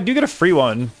 Although I do get a free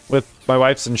one with my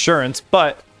wife's insurance,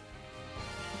 but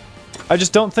I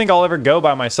just don't think I'll ever go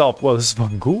by myself. Whoa, this is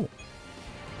fucking cool.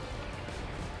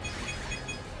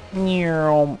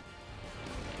 Meow.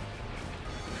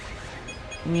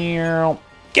 Meow.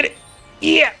 Get it!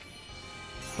 Yeah!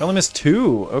 I only missed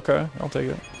 2. Okay, I'll take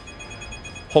it.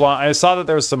 Hold on, I saw that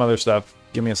there was some other stuff.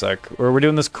 Give me a sec. We're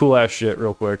doing this cool ass shit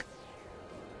real quick.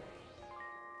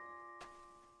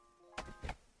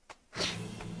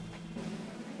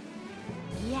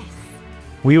 Yes.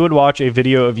 We would watch a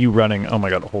video of you running. Oh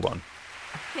my god, hold on.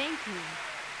 Thank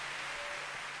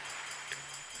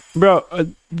you. Bro,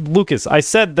 Lucas, I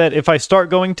said that if I start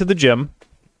going to the gym,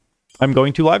 I'm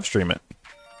going to live stream it.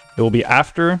 It will be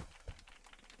after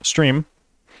stream.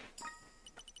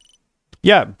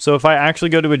 Yeah, so if I actually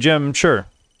go to a gym, sure.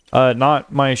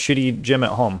 Not my shitty gym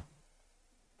at home.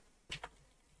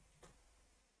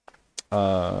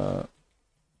 I'm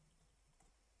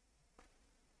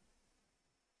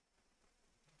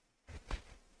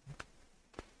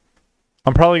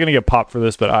probably gonna get popped for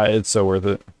this, but it's so worth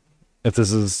it. If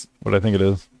this is what I think it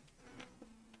is.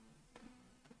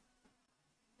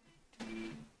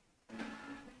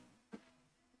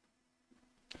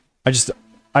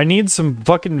 I need some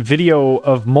fucking video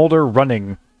of Mulder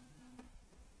running.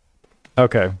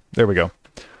 Okay, there we go.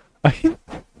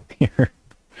 Here.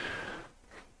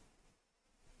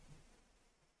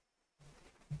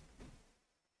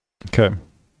 Okay.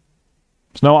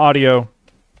 There's no audio.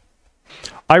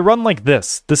 I run like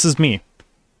this. This is me.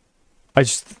 I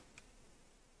just...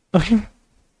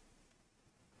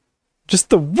 just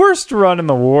the worst run in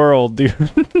the world,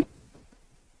 dude.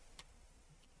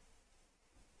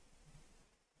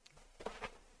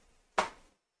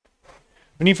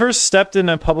 When you first stepped in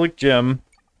a public gym,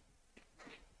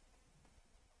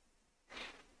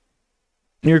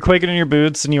 you were quaking in your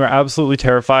boots and you were absolutely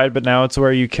terrified, but now it's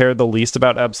where you care the least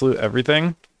about absolute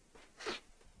everything.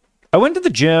 I went to the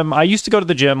gym. I used to go to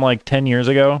the gym like 10 years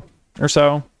ago or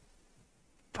so.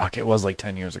 Fuck, it was like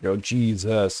 10 years ago.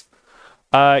 Jesus.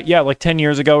 Yeah, like 10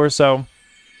 years ago or so.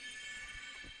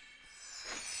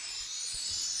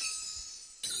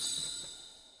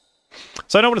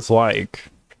 So I know what it's like.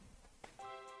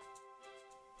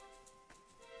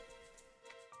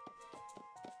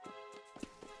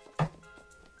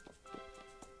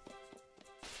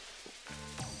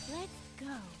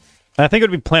 I think it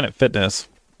would be Planet Fitness.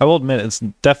 I will admit, it's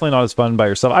definitely not as fun by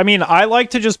yourself. I mean, I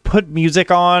like to just put music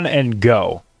on and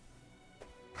go.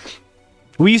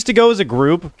 We used to go as a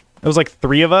group. It was like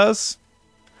 3 of us.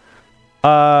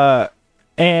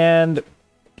 And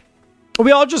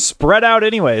we all just spread out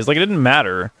anyways. Like, it didn't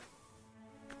matter.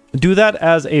 Do that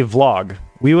as a vlog.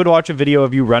 We would watch a video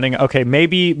of you running. Okay,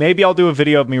 maybe I'll do a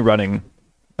video of me running.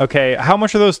 Okay, how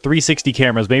much are those 360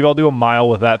 cameras? Maybe I'll do a mile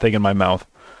with that thing in my mouth.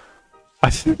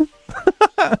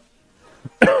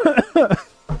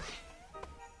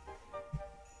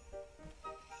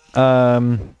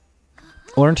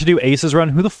 Learn to do Ace's run.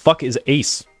 Who the fuck is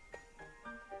Ace?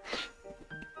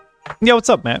 Yeah, what's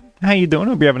up, Matt? How you doing?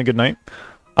 Hope you're having a good night.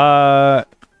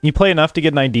 You play enough to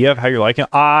get an idea of how you're liking it.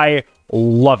 I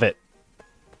love it.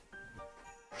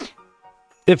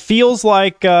 It feels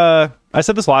like I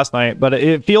said this last night, but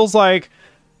it feels like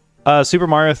Super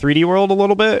Mario 3D World a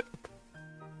little bit.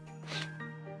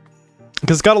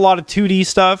 Because it's got a lot of 2D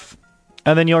stuff,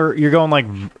 and then you're going like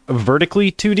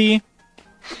vertically 2D.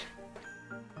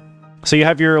 So you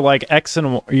have your like X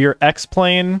and your X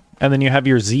plane, and then you have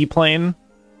your Z plane.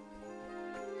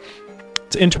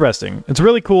 It's interesting. It's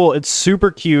really cool. It's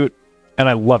super cute, and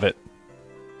I love it.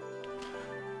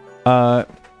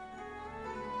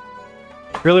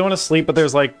 Really want to sleep, but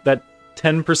there's like that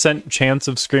 10% chance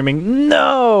of screaming.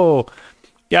 No.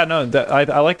 Yeah, no.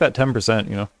 I like that 10%.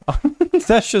 You know,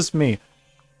 that's just me.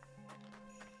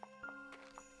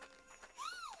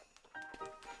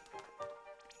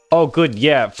 Oh, good.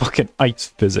 Yeah, fucking ice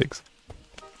physics.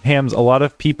 Hams, a lot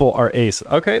of people are ace.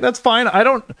 Okay, that's fine. I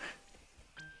don't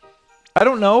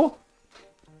know.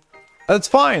 That's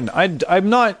fine. I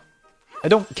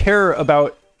don't care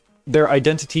about their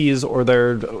identities or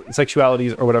their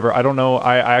sexualities or whatever. I don't know.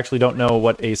 I actually don't know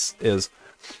what ace is.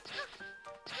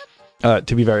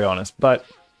 To be very honest. But,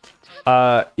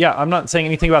 yeah, I'm not saying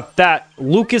anything about that.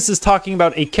 Lucas is talking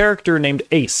about a character named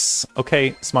Ace.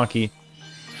 Okay, Smoky.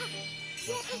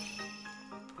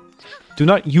 Do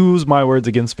not use my words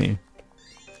against me.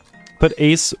 Put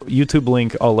Ace YouTube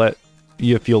link. I'll let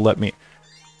you if you'll let me.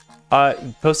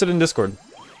 Post it in Discord.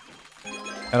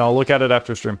 And I'll look at it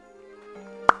after stream.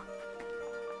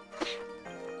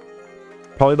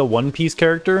 Probably the One Piece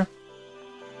character.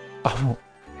 Oh.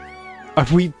 Are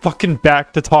we fucking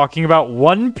back to talking about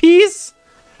One Piece?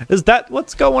 Is that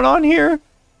what's going on here?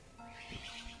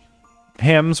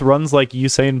 Hams runs like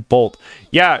Usain Bolt.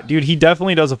 Yeah, dude, he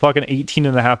definitely does a fucking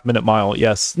 18.5-minute mile.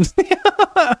 Yes.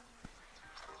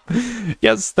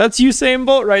 Yes, that's Usain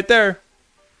Bolt right there.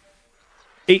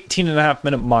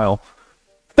 18.5-minute mile.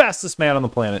 Fastest man on the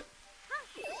planet.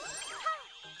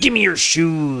 Give me your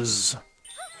shoes.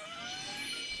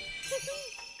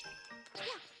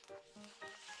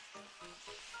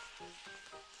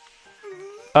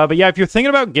 But yeah, if you're thinking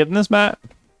about getting this, Matt,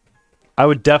 I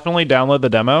would definitely download the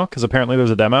demo, because apparently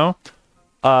there's a demo,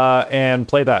 and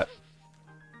play that.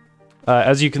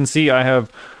 As you can see, I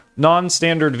have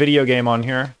non-standard video game on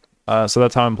here, so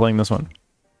that's how I'm playing this one.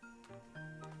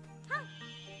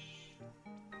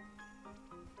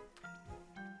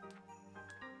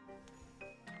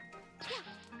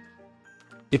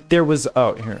 If there was...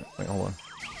 Oh, here. Wait, hold on.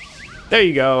 There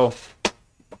you go.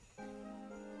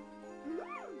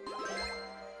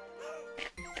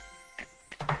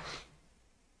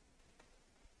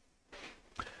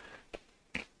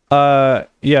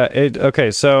 Yeah,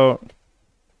 okay, so...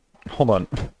 Hold on.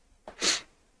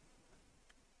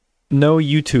 No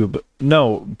YouTube.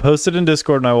 No, post it in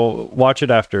Discord and I will watch it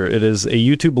after. It is a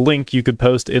YouTube link you could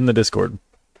post in the Discord.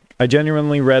 I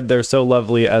genuinely read They're So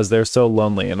Lovely as They're So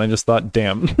Lonely, and I just thought,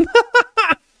 damn.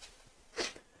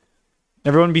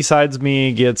 Everyone besides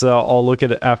me gets, I'll look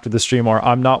at it after the stream, or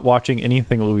I'm not watching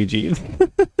anything, Luigi.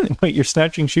 Wait, you're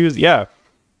snatching shoes? Yeah.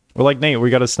 We're like, Nate, we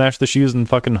gotta snatch the shoes and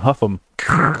fucking huff them.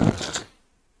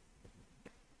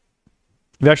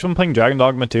 You've actually been playing Dragon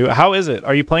Dogma 2? How is it?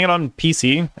 Are you playing it on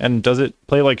PC? And does it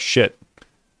play like shit?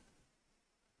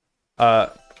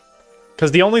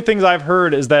 Because the only things I've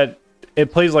heard is that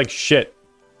it plays like shit.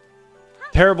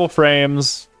 Terrible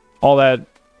frames, all that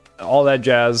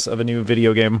jazz of a new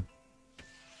video game.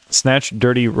 Snatch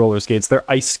dirty roller skates. They're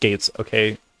ice skates,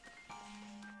 okay?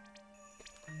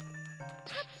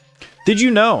 Did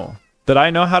you know that I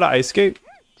know how to ice skate?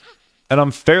 And I'm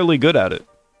fairly good at it.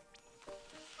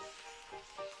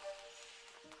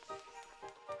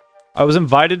 I was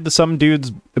invited to some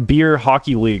dude's beer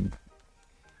hockey league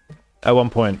at one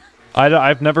point.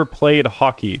 I've never played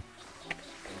hockey.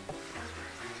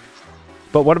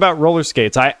 But what about roller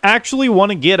skates? I actually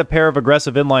want to get a pair of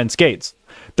aggressive inline skates.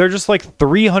 They're just like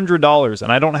 $300,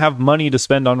 and I don't have money to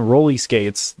spend on rolly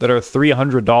skates that are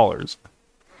 $300.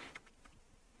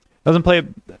 Doesn't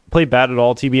play bad at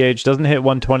all, TBH. Doesn't hit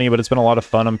 120, but it's been a lot of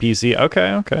fun on PC.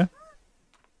 Okay, okay.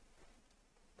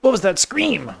 What was that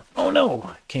scream? Oh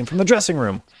no, it came from the dressing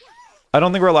room. I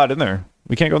don't think we're allowed in there.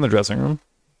 We can't go in the dressing room.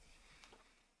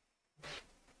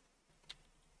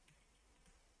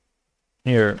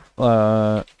 Here,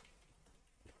 let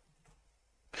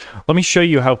me show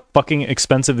you how fucking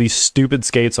expensive these stupid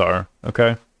skates are,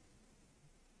 okay?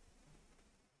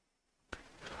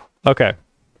 Okay.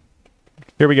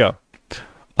 Here we go.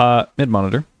 Mid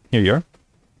monitor. Here you are.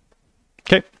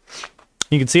 Okay.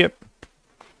 You can see it.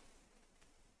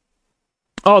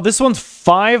 Oh, this one's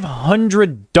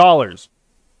 $500.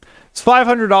 It's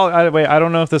 $500. Wait, I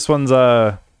don't know if this one's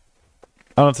I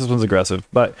don't know if this one's aggressive,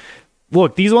 but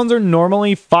look, these ones are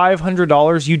normally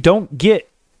 $500. You don't get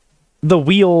the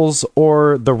wheels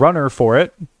or the runner for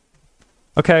it.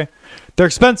 Okay? They're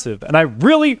expensive, and I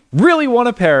really, really want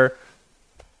a pair,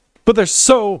 but they're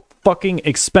so fucking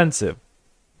expensive.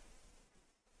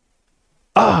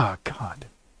 Ah, God.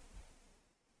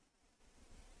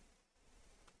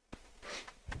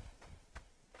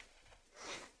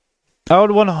 I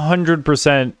would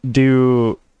 100%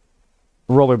 do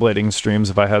rollerblading streams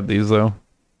if I had these, though.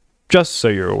 Just so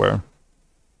you're aware.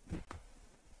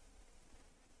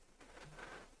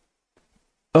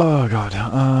 Oh, God.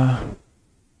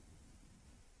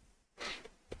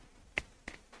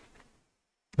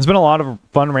 There's been a lot of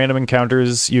fun random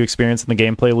encounters you experience in the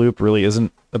gameplay loop. Really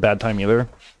isn't a bad time either.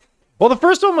 Well, the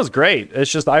first one was great.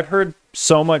 It's just I've heard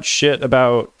so much shit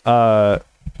about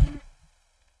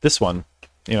this one.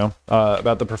 You know,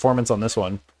 about the performance on this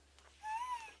one.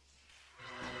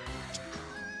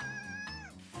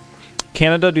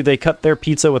 Canada, do they cut their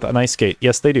pizza with an ice skate?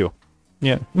 Yes, they do.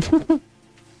 Yeah.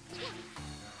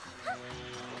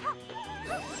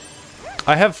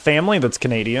 I have family that's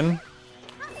Canadian.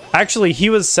 Actually,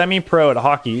 he was semi-pro at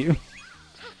hockey.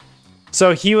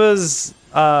 So he was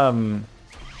on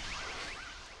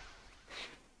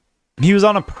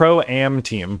a pro-am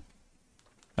team.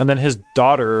 And then his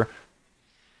daughter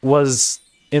was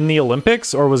in the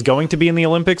Olympics, or was going to be in the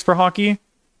Olympics for hockey.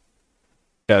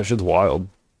 Yeah, shit's wild.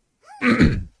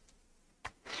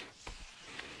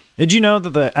 Did you know that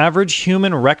the average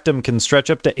human rectum can stretch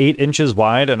up to 8 inches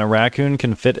wide, and a raccoon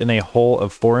can fit in a hole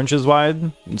of 4 inches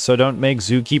wide? So don't make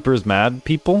zookeepers mad,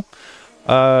 people.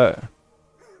 8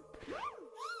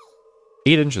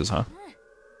 inches, huh?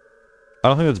 I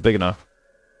don't think that's big enough.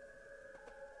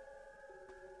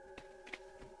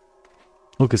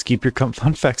 Lucas, keep your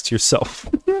fun facts to yourself.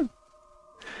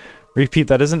 Repeat,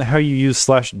 that isn't how you use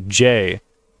 /J.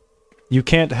 You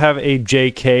can't have a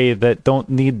JK that don't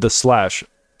need the slash.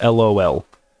 LOL.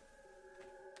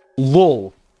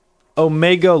 Lol.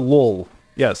 Omega lol.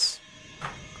 Yes.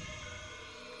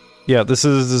 Yeah, this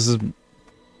is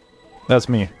that's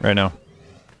me right now.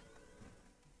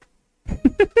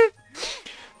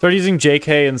 Started using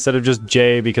JK instead of just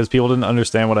J because people didn't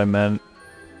understand what I meant.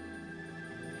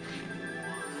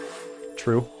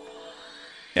 True.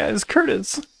 Yeah, it's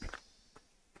Curtis.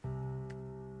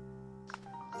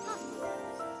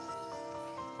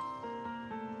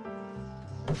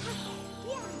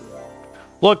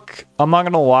 Look, I'm not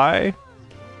gonna lie.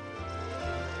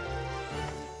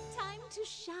 Time to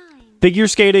shine. Figure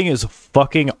skating is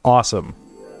fucking awesome.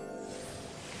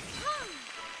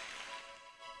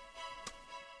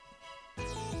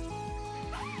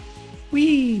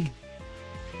 Whee!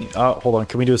 Hold on.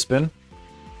 Can we do a spin?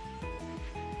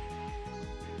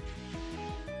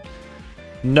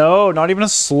 No, not even a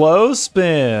slow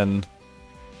spin.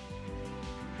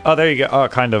 Oh, there you go. Oh,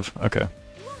 kind of. Okay.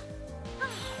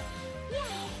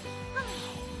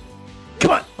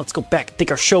 Come on, let's go back and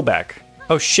take our show back.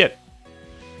 Oh, shit.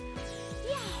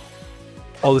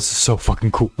 Oh, this is so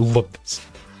fucking cool. I love this.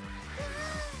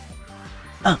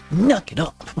 Knock it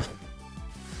off.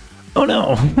 Oh,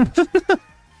 no.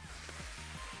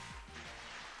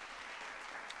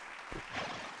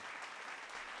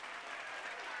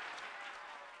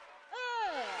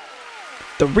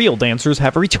 The real dancers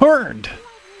have returned.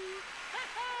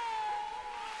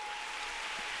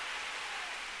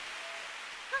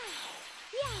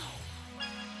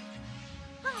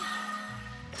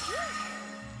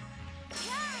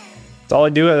 That's all I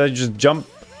do. I just jump.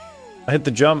 I hit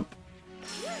the jump.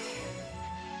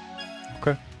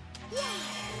 Okay.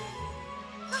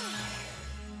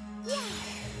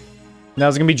 Now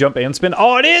it's gonna be jump and spin.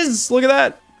 Oh, it is! Look at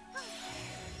that!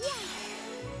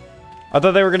 I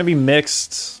thought they were gonna be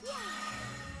mixed.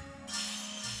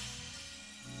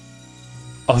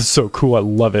 Oh, this is so cool. I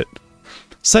love it.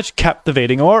 Such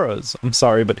captivating auras. I'm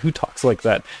sorry, but who talks like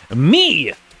that?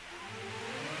 Me!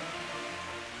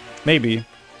 Maybe.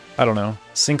 I don't know.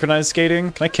 Synchronized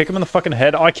skating? Can I kick him in the fucking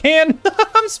head? Oh, I can!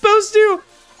 I'm supposed to!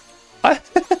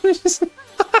 Just...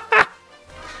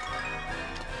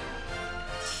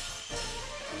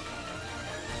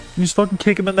 You just fucking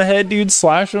kick him in the head, dude.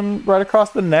 Slash him right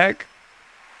across the neck.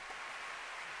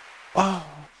 Oh.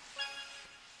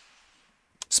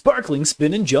 Sparkling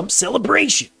spin and jump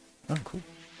celebration. Oh, cool.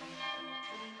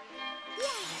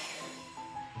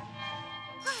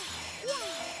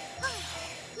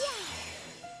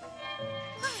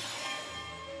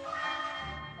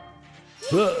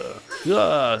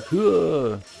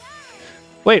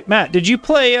 Wait, Matt, did you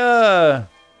play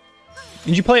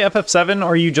FF7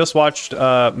 or you just watched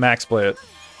Max play it?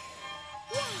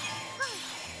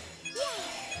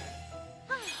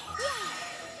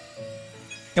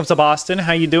 What's up, Austin?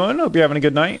 How you doing? Hope you're having a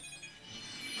good night.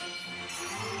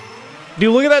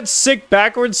 Dude, look at that sick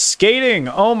backwards skating.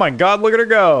 Oh my god, look at her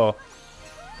go.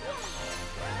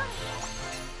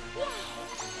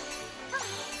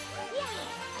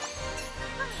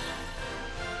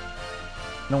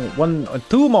 No,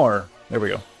 two more. There we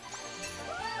go.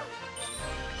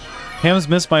 Ham's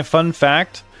missed my fun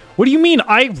fact. What do you mean?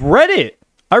 I read it.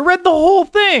 I read the whole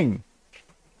thing.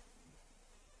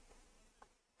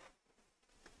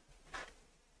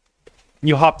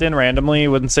 You hopped in randomly.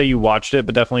 Wouldn't say you watched it,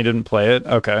 but definitely didn't play it.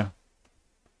 Okay.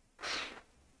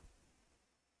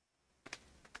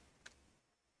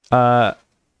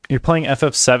 You're playing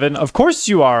FF7? Of course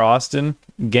you are, Austin.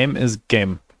 Game is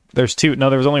game. There's two. No,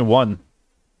 there was only one.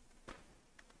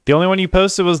 The only one you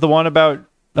posted was the one about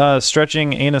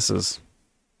stretching anuses.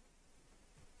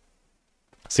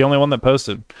 It's the only one that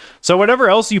posted. So whatever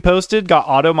else you posted got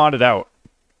auto-modded out.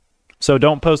 So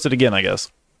don't post it again, I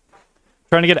guess.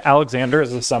 Trying to get Alexander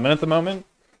as a summon at the moment.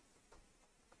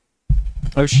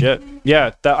 Oh shit.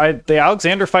 Yeah, the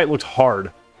Alexander fight looked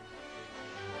hard.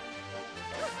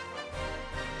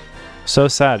 So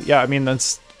sad. Yeah, I mean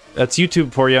that's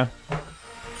YouTube for you.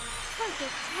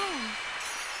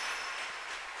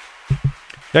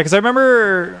 Yeah, because I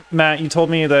remember, Matt, you told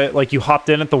me that, like, you hopped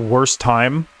in at the worst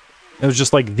time. It was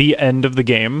just, like, the end of the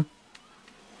game.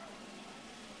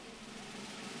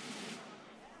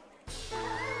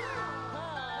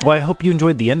 Well, I hope you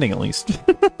enjoyed the ending, at least.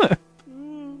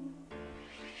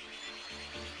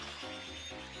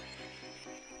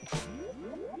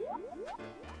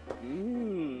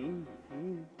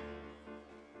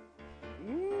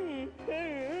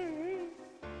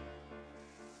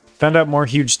 Found out more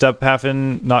huge stuff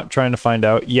happened, not trying to find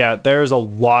out. Yeah, there's a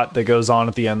lot that goes on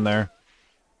at the end there.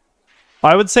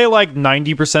 I would say like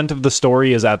 90% of the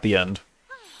story is at the end.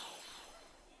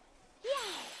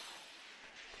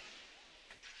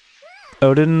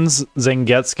 Odin's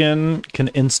Zengetskin can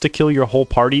insta-kill your whole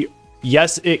party.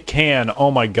 Yes, it can.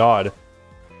 Oh my god.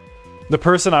 The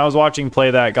person I was watching play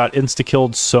that got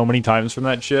insta-killed so many times from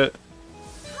that shit.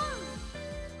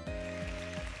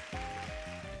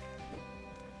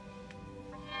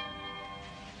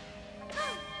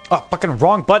 Oh, fucking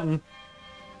wrong button.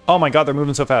 Oh my god, they're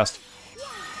moving so fast.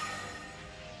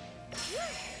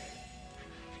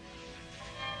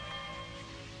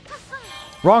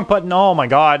 Wrong button. Oh my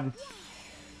god.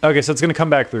 Okay, so it's gonna come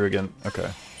back through again. Okay.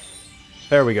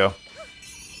 There we go.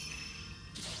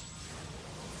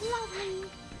 Lovely.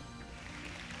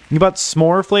 You bought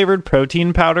s'more flavored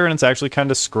protein powder and it's actually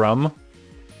kind of scrum.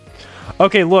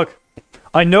 Okay, look.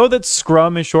 I know that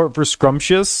scrum is short for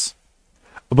scrumptious,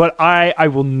 but I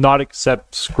will not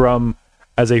accept scrum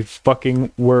as a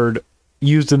fucking word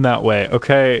used in that way,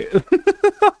 okay?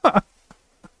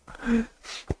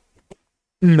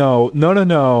 No.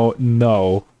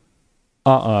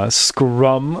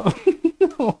 Scrum.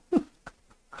 No.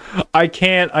 I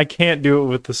can't do it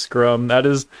with the scrum. That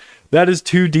is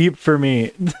too deep for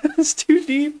me. That is too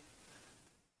deep.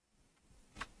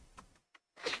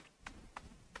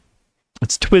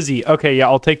 It's Twizzy. Okay, yeah,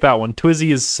 I'll take that one.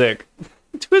 Twizzy is sick.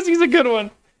 Twizzy's a good one.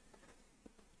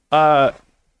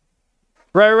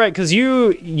 Right, because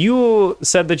you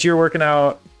said that you're working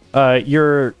out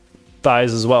your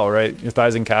thighs as well, right? Your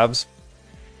thighs and calves.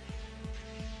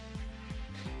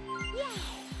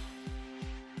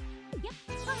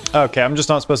 Okay, I'm just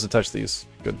not supposed to touch these.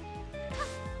 Good.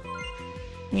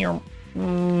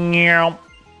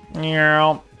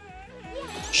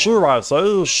 Sure, I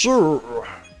say, sure.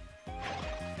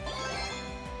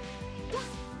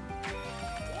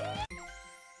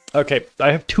 Okay,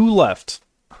 I have 2 left.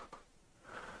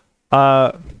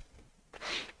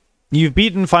 You've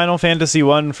beaten Final Fantasy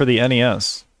 1 for the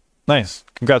NES. Nice.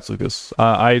 Congrats, Lucas.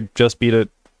 I just beat it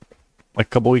like a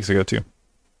couple weeks ago too.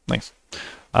 Nice.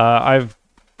 I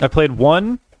played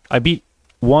 1. I beat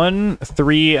 1,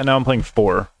 3, and now I'm playing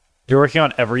 4. You're working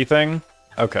on everything?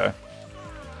 Okay.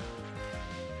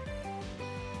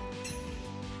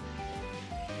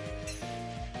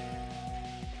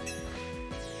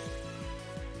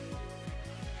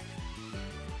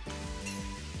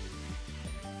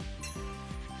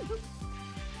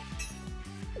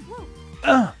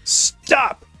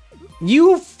 Stop!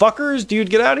 You fuckers, dude,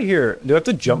 get out of here. Do I have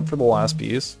to jump for the last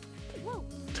piece?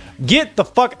 Get the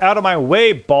fuck out of my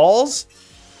way, balls!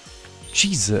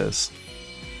 Jesus.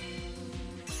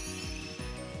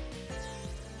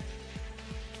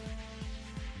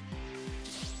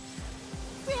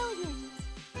 Brilliant.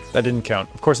 That didn't count.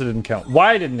 Of course it didn't count.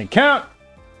 Why didn't it count?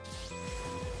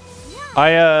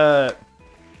 I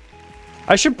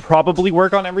should probably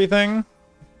work on everything.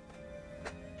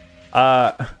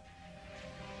 I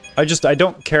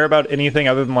don't care about anything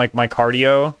other than like my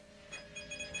cardio.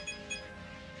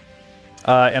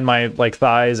 And my like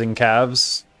thighs and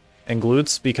calves and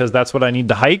glutes because that's what I need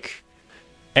to hike.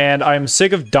 And I'm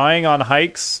sick of dying on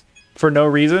hikes for no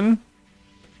reason.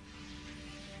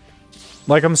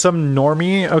 Like I'm some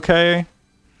normie, okay?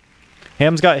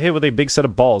 Ham's got hit with a big set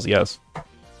of balls, yes.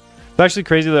 It's actually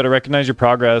crazy that I recognize your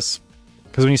progress.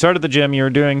 Because when you started the gym, you were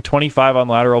doing 25 on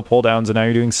lateral pull downs and now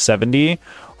you're doing 70.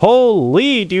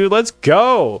 Holy, dude, let's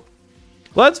go.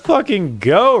 Let's fucking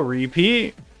go,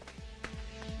 repeat.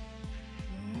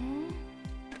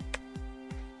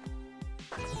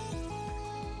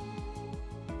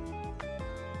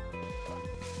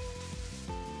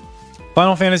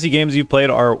 Final Fantasy games you've played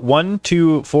are 1,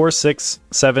 2, 4, 6,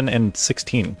 7, and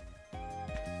 16.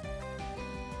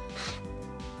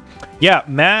 Yeah,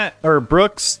 Matt, or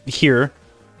Brooks here,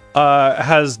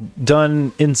 has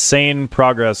done insane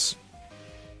progress.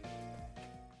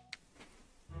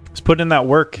 He's putting in that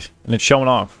work, and it's showing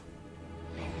off.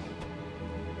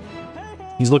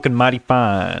 He's looking mighty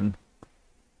fine.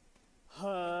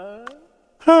 Huh?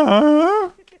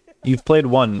 You've played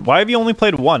 1. Why have you only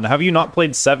played 1? Have you not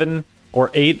played 7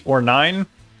 or 8 or 9?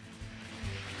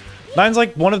 9's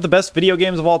like one of the best video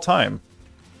games of all time.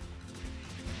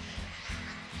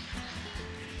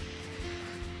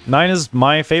 9 is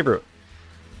my favorite.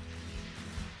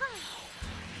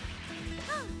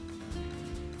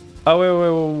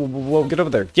 Oh, wait, get over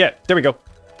there. Yeah, there we go.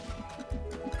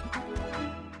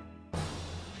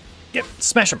 Yep,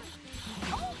 smash him.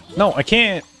 No, I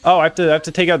can't. Oh, I have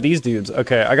to take out these dudes.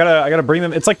 Okay, I gotta bring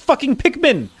them. It's like fucking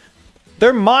Pikmin.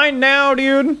 They're mine now,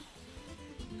 dude.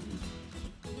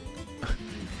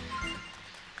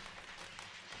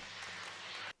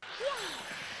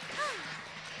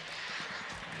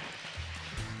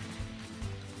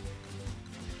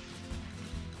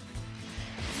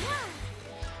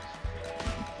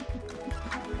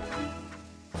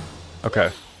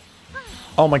 Okay.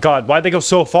 Oh my god, why'd they go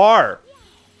so far?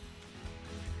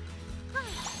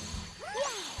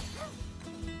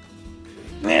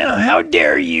 Yeah, how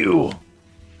dare you?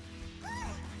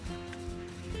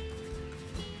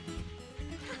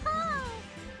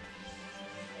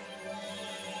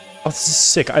 Oh, this is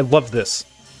sick. I love this.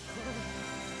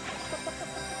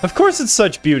 Of course it's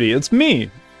such beauty. It's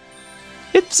me.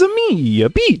 It's me, a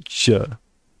Peach.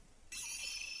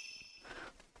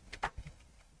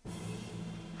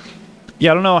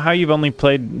 Yeah, I don't know how you've only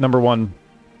played number 1,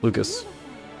 Lucas.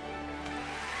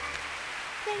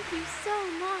 Thank you so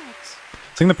much.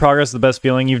 Seeing the progress is the best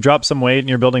feeling. You've dropped some weight and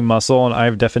you're building muscle and I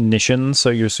have definition,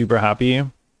 so you're super happy,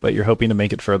 but you're hoping to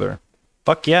make it further.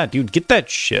 Fuck yeah, dude, get that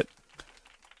shit.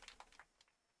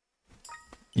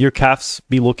 Your calves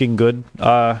be looking good.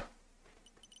 My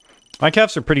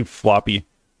calves are pretty floppy.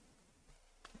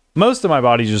 Most of my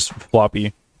body's just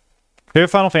floppy. Favorite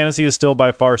Final Fantasy is still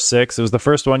by far 6. It was the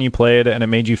first one you played, and it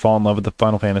made you fall in love with the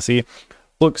Final Fantasy.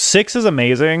 Look, 6 is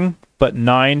amazing, but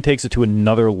 9 takes it to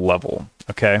another level,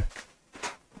 okay?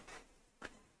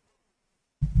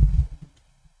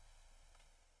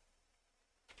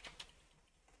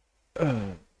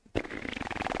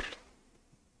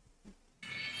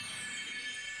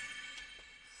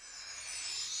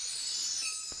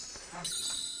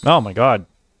 Oh my god.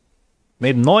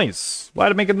 Made noise.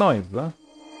 Why'd it make a noise, huh?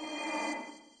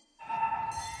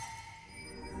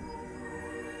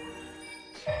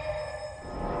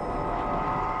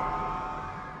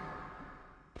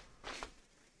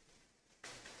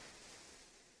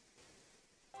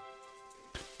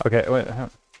 Okay, wait.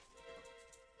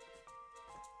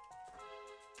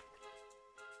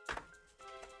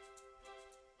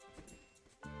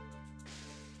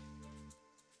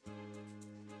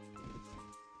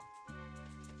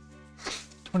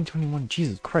 2021,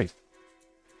 Jesus Christ.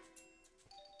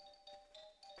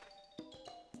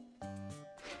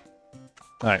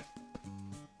 Alright.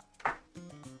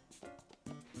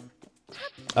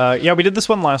 Yeah, we did this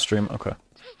one last stream. Okay.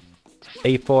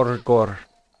 A for gore.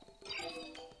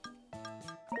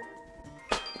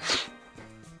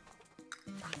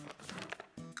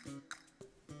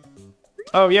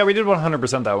 Oh, yeah, we did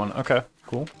 100% that one. Okay,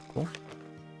 cool, cool.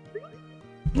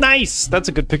 Nice! That's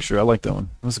a good picture. I like that one.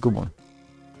 That's a good one.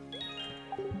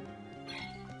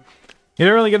 You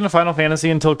didn't really get into Final Fantasy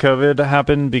until COVID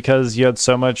happened because you had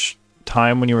so much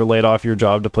time when you were laid off your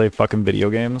job to play fucking video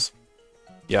games.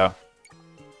 Yeah.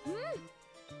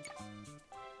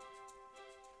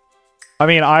 I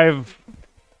mean,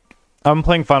 I'm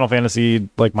playing Final Fantasy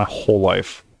like my whole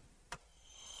life.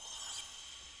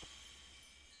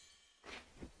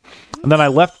 And then I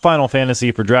left Final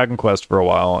Fantasy for Dragon Quest for a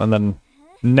while, and then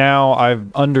now I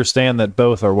understand that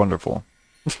both are wonderful.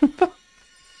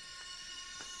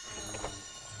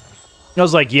 I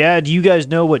was like, yeah, do you guys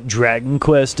know what Dragon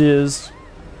Quest is?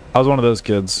 I was one of those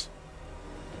kids.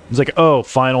 It's like, oh,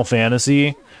 Final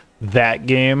Fantasy? That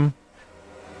game?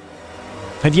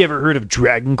 Have you ever heard of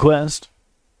Dragon Quest?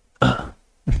 I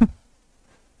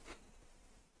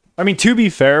mean, to be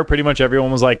fair, pretty much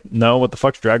everyone was like, no, what the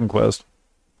fuck's Dragon Quest?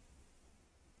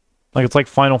 Like, it's like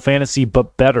Final Fantasy,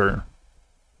 but better.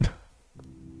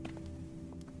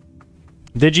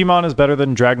 Digimon is better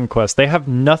than Dragon Quest. They have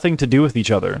nothing to do with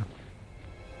each other.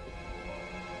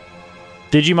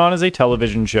 Digimon is a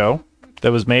television show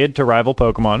that was made to rival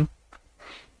Pokemon,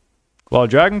 while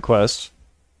Dragon Quest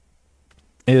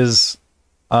is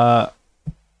a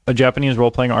Japanese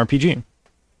role-playing RPG.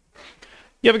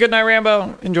 You have a good night,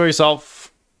 Rambo. Enjoy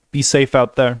yourself. Be safe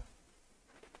out there.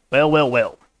 Well, well,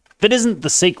 well. If it isn't the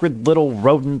sacred little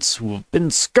rodents who have been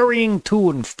scurrying to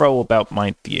and fro about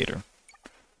my theater.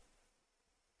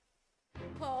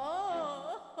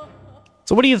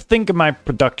 So what do you think of my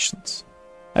productions?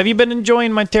 Have you been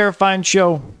enjoying my terrifying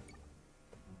show?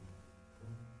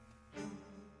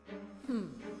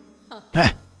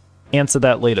 Answer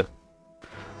that later.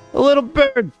 A little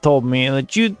bird told me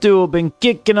that you two have been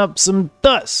kicking up some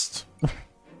dust.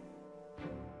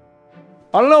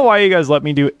 I don't know why you guys let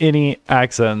me do any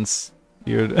accents,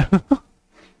 dude.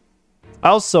 I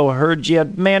also heard you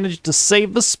had managed to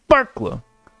save a sparkler.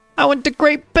 I went to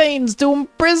great pains to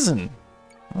imprison.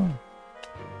 Oh.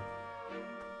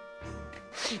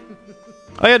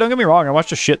 Oh yeah, don't get me wrong. I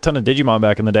watched a shit ton of Digimon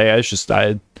back in the day.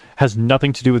 It has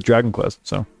nothing to do with Dragon Quest,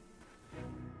 so.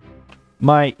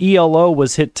 My ELO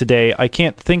was hit today. I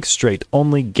can't think straight.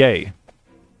 Only gay.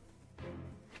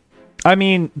 I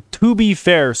mean, to be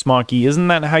fair, Smoky, isn't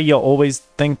that how you always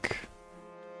think?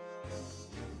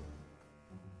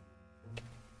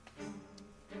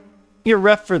 Your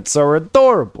efforts are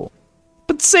adorable.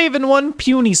 But saving one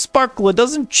puny sparkler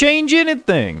doesn't change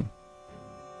anything.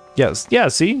 Yes, yeah,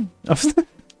 see?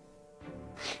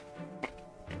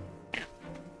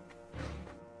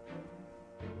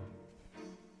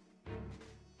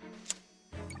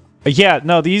 Yeah,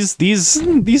 no, these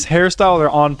hairstyles are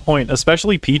on point,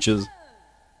 especially Peach's.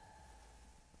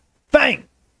 Fang!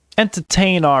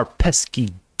 Entertain our pesky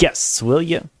guests, will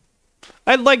you?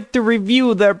 I'd like to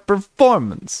review their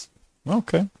performance.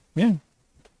 Okay, yeah.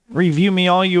 Review me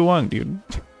all you want, dude.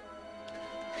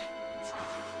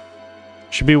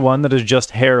 Should be one that is just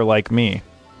hair like me.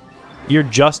 You're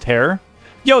just hair?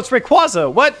 Yo, it's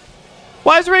Rayquaza! What?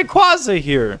 Why is Rayquaza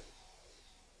here?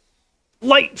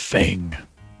 Light Fang.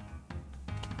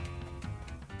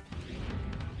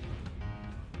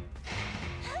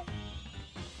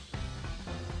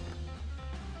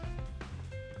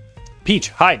 Peach,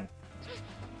 hide.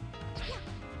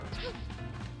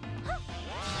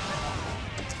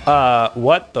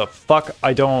 What the fuck?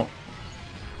 I don't...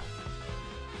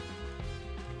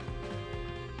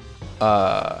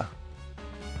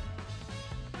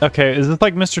 Okay, is this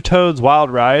like Mr. Toad's Wild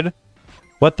Ride?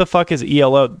 What the fuck is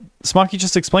ELO? Smoky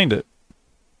just explained it.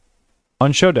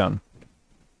 On Showdown.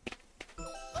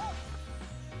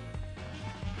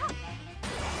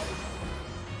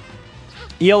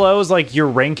 ELO is like your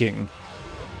ranking.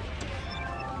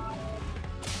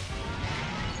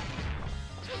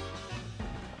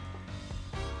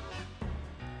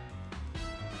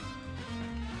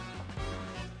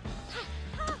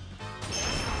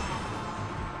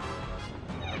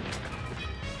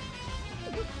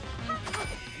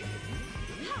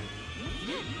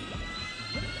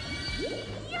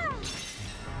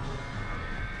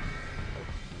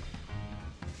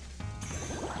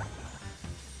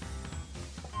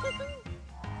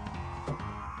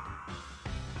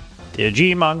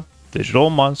 Digimon, digital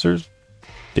monsters.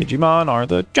 Digimon are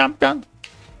the champion.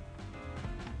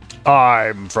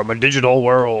 I'm from a digital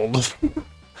world.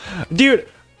 Dude,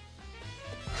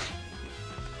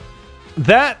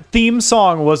 that theme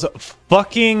song was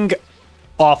fucking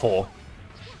awful.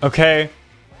 Okay?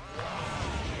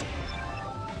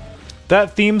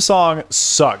 That theme song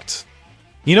sucked.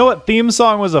 You know what theme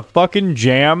song was a fucking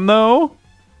jam, though?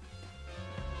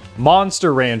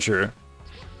 Monster Rancher.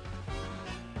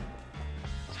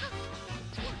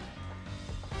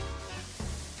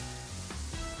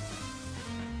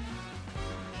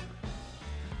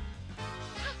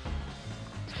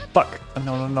 Fuck.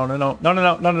 No, no, no, no, no, no,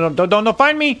 no, no, no, no, don't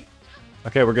find me.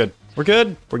 Okay, we're good. We're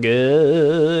good. We're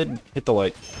good. Hit the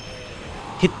light.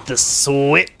 Hit the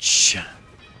switch.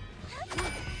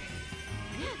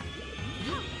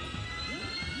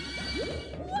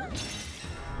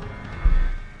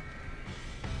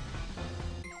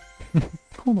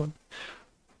 Hold on.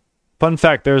 Fun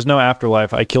fact, there is no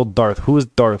afterlife. I killed Darth. Who is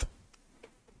Darth?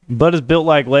 Bud is built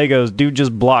like Legos. Dude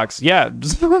just blocks. Yeah.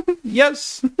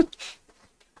 Yes.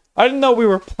 I didn't know we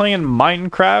were playing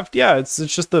Minecraft. Yeah, it's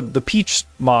just the Peach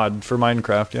mod for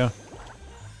Minecraft, yeah.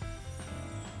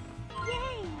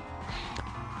 Yay.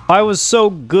 I was so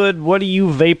good. What are you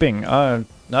vaping?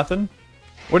 Nothing?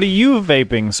 What are you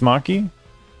vaping, Smoky?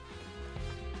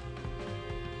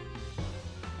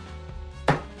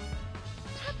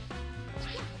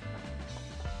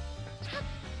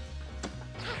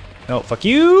 No, fuck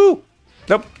you!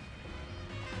 Nope.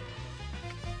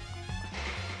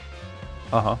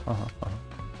 Nope, nope.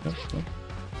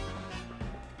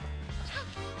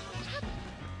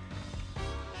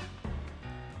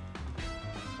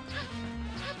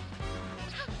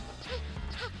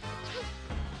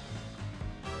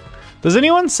 Does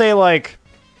anyone say, like...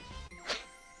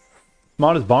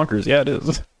 Mod is bonkers. Yeah, it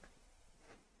is.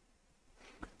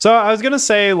 So, I was gonna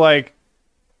say, like...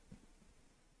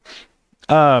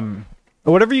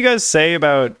 Whatever you guys say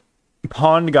about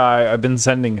Pond Guy, I've been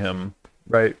sending him,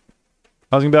 right?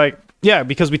 I was gonna be like, yeah,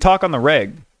 because we talk on the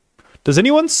reg. Does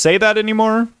anyone say that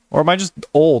anymore? Or am I just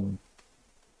old?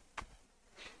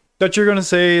 That you're gonna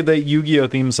say the Yu-Gi-Oh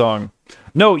theme song.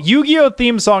 No, Yu-Gi-Oh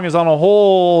theme song is on a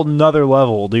whole nother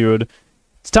level, dude.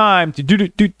 It's time to duel.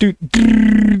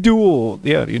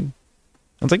 Yeah, dude.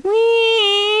 It's like...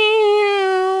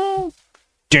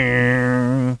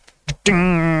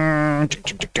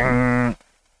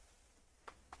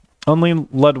 Only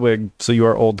Ludwig, so you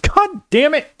are old. God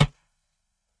damn it!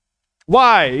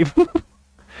 Why?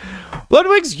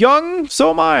 Ludwig's young, so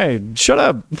am I. Shut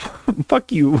up.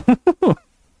 Fuck you.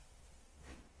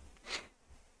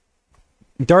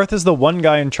 Darth is the one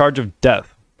guy in charge of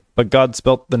death, but God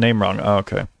spelt the name wrong. Oh,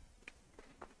 okay.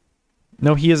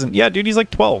 No, he isn't. Yeah, dude, he's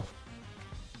like 12.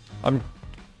 I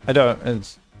don't...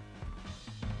 It's...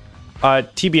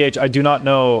 TBH, I do not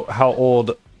know how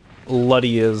old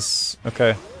Luddy is.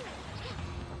 Okay.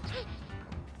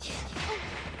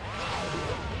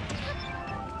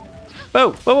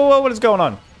 Whoa, whoa, whoa, whoa, what is going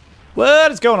on?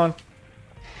 What is going on?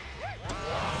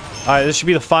 Alright, this should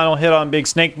be the final hit on Big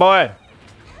Snake Boy.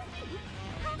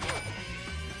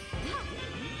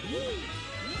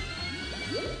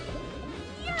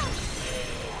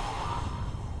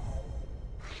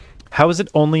 How is it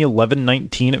only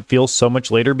 11:19? It feels so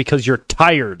much later because you're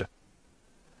tired.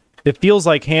 It feels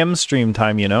like ham stream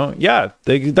time, you know? Yeah,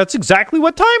 that's exactly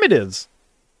what time it is.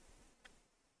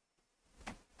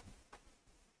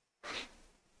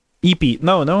 EP.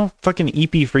 No fucking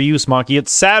EP for you, Smoky.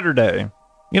 It's Saturday.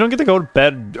 You don't get to go to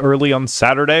bed early on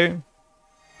Saturday.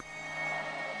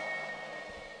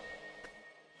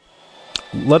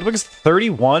 Ludwig's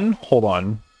 31? Hold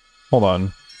on. Hold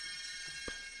on.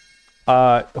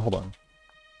 Hold on.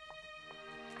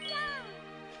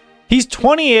 He's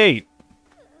 28.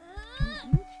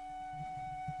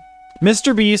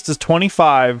 Mr. Beast is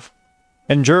 25.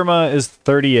 And Germa is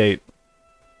 38.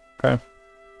 Okay.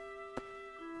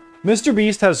 Mr.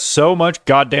 Beast has so much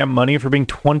goddamn money for being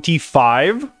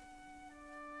 25.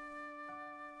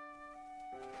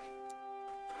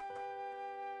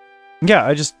 Yeah,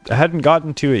 I just hadn't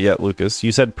gotten to it yet, Lucas.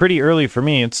 You said pretty early for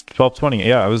me. It's 12:20.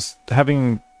 Yeah, I was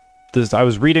having this. I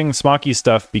was reading Smocky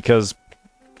stuff because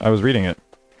I was reading it.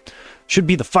 Should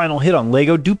be the final hit on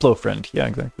Lego Duplo Friend. Yeah,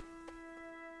 exactly.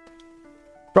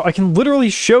 Bro, I can literally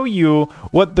show you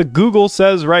what the Google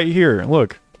says right here.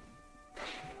 Look.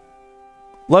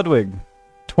 Ludwig,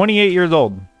 28 years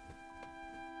old.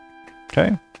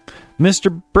 Okay.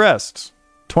 Mr. Breast,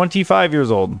 25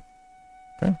 years old.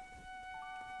 Okay.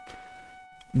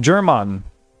 German.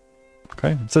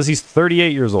 Okay. It says he's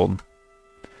 38 years old.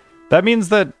 That means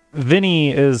that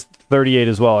Vinny is 38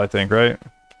 as well, I think, right?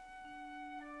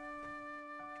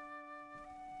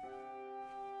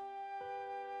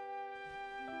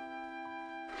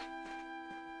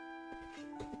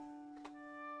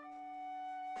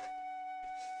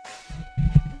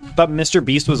 Thought Mr.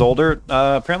 Beast was older.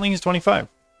 Apparently he's 25.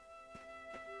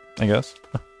 I guess.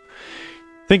 I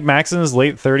think Max in his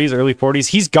late 30s, early 40s.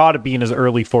 He's got to be in his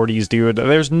early 40s, dude.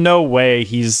 There's no way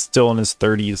he's still in his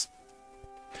 30s.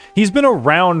 He's been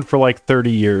around for like 30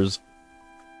 years.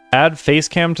 Add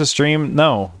facecam to stream?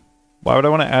 No. Why would I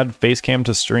want to add facecam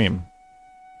to stream?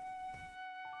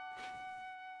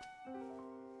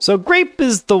 So Grape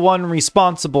is the one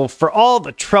responsible for all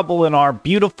the trouble in our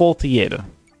beautiful theater.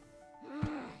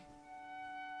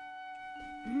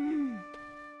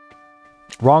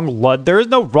 Wrong Lud? There is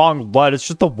no wrong Lud. It's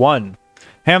just the one.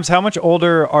 Hams, how much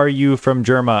older are you from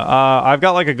Germa? I've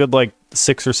got like a good like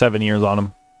 6 or 7 years on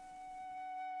him.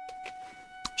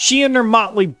 She and her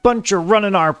motley bunch are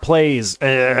running our plays.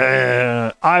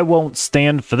 I won't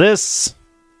stand for this.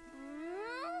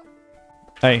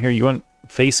 Hey, here, you want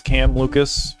face cam,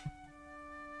 Lucas?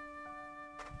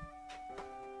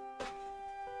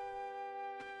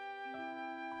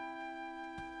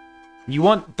 You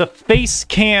want the face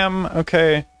cam?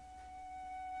 Okay.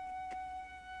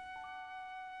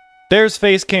 There's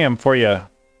face cam for you.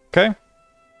 Okay.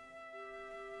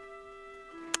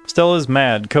 Stella's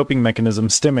mad. Coping mechanism.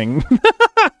 Stimming.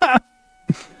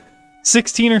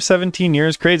 16 or 17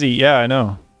 years. Crazy. Yeah, I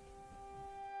know.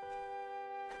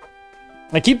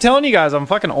 I keep telling you guys I'm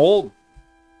fucking old.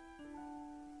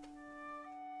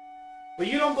 But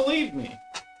you don't believe me.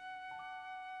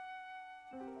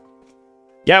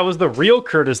 Yeah, it was the real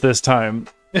Curtis this time.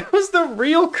 It was the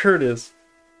real Curtis.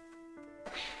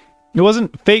 It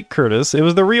wasn't fake Curtis, it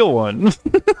was the real one.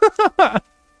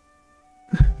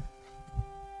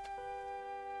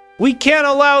 We can't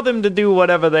allow them to do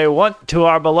whatever they want to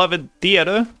our beloved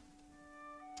theater.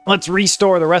 Let's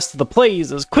restore the rest of the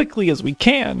plays as quickly as we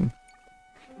can.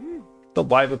 The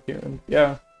live appearance,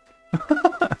 yeah.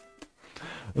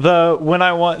 The when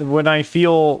I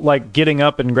feel like getting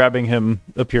up and grabbing him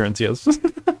appearance, yes.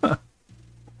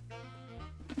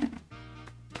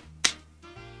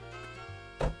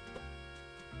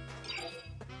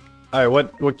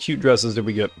 Alright, what cute dresses did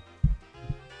we get?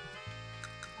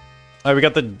 Alright, we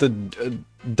got the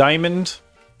diamond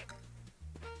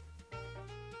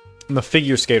and the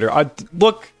figure skater.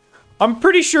 Look, I'm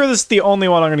pretty sure this is the only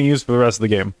one I'm going to use for the rest of the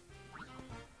game.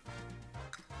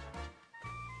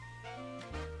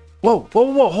 Whoa, whoa,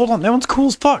 whoa, hold on. That one's cool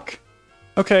as fuck.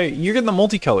 Okay, you're getting the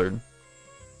multicolored.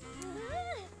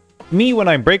 Me when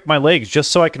I break my legs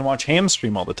just so I can watch Ham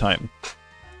stream all the time.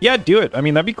 Yeah, do it. I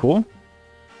mean, that'd be cool.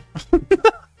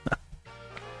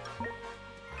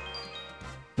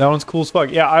 That one's cool as fuck.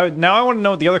 Yeah, now I want to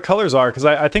know what the other colors are, because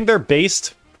I think they're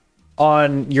based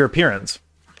on your appearance.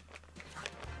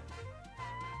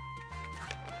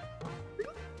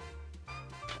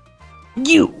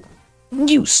 You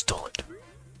stole it.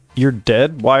 You're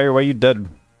dead? Why are you dead?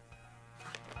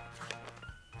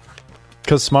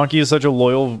 Because Smoky is such a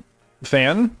loyal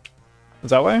fan? Is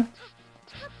that why?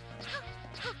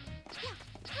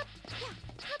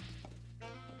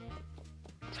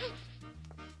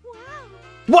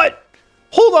 What?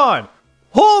 Hold on!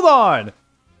 Hold on!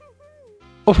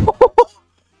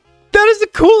 That is the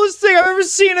coolest thing I've ever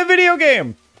seen in a video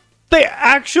game! They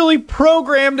actually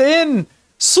programmed in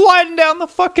sliding down the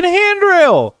fucking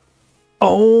handrail!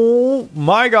 Oh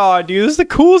my god, dude, this is the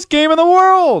coolest game in the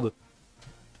world!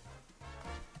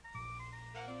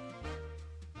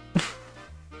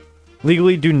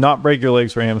 Legally, do not break your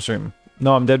legs for hamstring.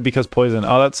 No, I'm dead because poison.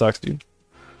 Oh, that sucks, dude.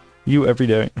 You every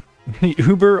day.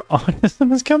 Uber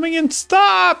autism is coming in.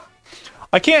 Stop!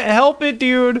 I can't help it,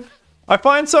 dude. I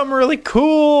find something really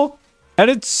cool, and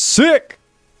it's sick.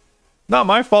 Not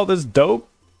my fault. It's dope.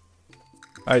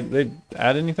 They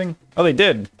add anything? Oh, they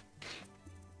did.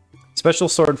 Special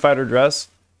sword fighter dress.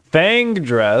 Fang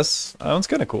dress. Oh, that's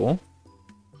kind of cool.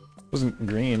 It wasn't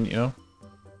green, you know.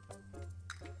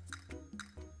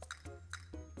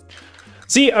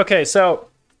 See, okay, so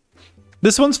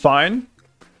this one's fine,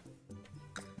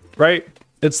 right?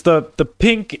 It's the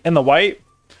pink and the white,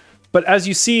 but as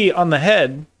you see on the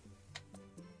head,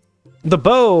 the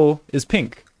bow is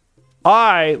pink.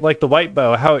 I like the white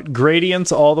bow, how it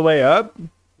gradients all the way up.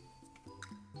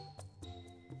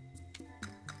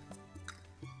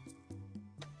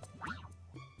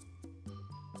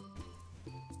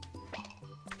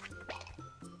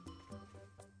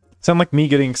 Sound like me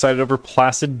getting excited over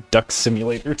Placid Duck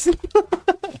Simulators.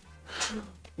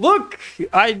 Look,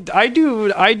 I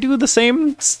do the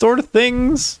same sort of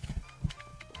things.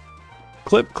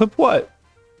 Clip what?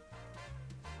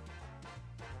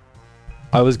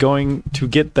 I was going to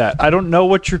get that. I don't know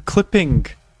what you're clipping.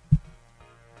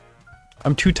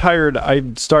 I'm too tired.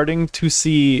 I'm starting to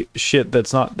see shit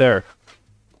that's not there.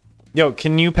 Yo,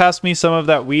 can you pass me some of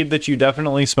that weed that you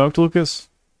definitely smoked, Lucas?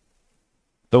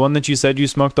 The one that you said you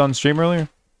smoked on stream earlier?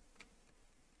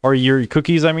 Or your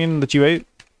cookies, I mean, that you ate?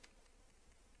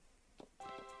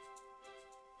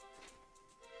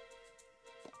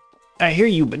 I hear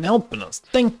you've been helping us.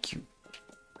 Thank you.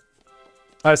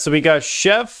 Alright, so we got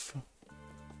chef.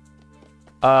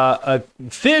 A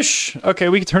fish. Okay,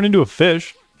 we can turn into a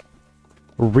fish.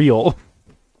 Real.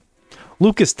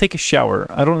 Lucas, take a shower.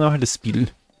 I don't know how to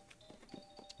speed.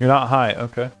 You're not high.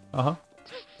 Okay.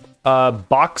 Uh-huh.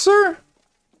 Boxer?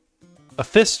 A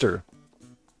fister.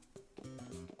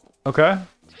 Okay.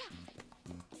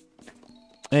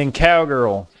 And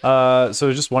cowgirl.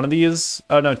 So just one of these?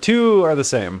 Oh, no, two are the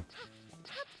same.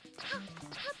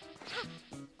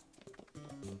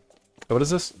 What is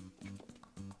this?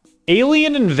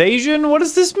 Alien invasion? What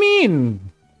does this mean?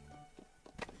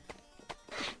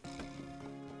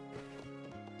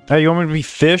 Hey, you want me to be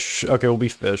fish? Okay, we'll be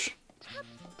fish.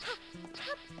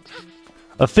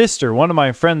 A fister. One of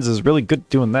my friends is really good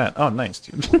doing that. Oh, nice,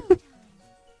 dude.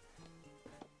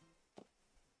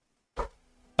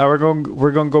 We're going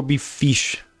to go be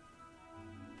fish.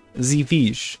 The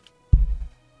fish.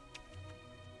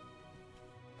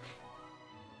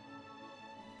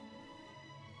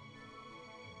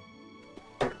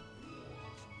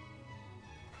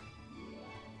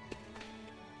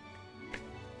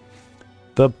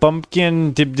 The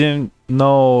pumpkin didn't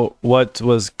know what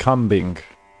was coming.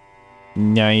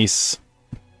 Nice.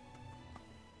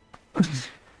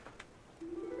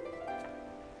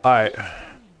 Alright.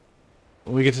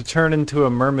 We get to turn into a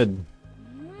mermaid.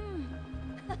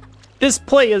 This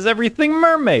play is everything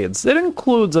mermaids. It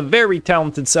includes a very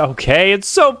talented... Okay, it's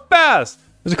so fast!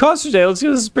 There's a concert today. Let's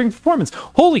do this spring performance.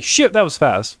 Holy shit, that was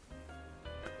fast.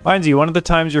 Mind you, one of the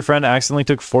times your friend accidentally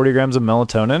took 40 grams of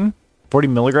melatonin? 40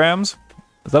 milligrams?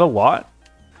 Is that a lot?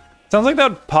 Sounds like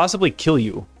that would possibly kill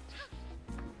you.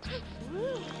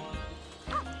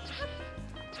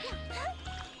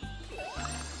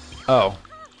 Oh.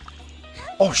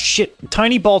 Oh shit,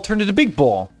 tiny ball turned into big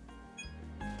ball.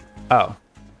 Oh.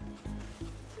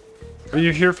 Are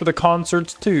you here for the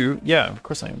concerts too? Yeah, of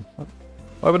course I am.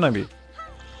 Why wouldn't I be?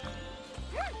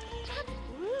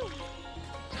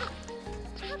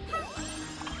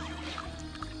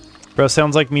 Bro,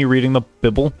 sounds like me reading the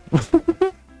Bible.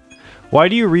 Why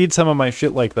do you read some of my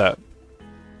shit like that?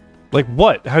 Like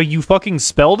what? How you fucking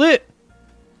spelled it?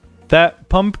 That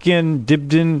pumpkin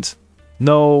didn't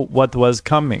know what was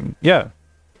coming. Yeah.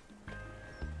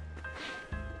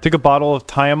 Took a bottle of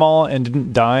Tylenol and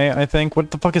didn't die, I think.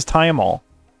 What the fuck is Tylenol?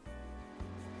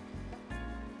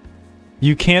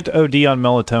 You can't OD on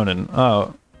melatonin.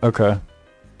 Oh, okay.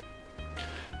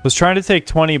 Was trying to take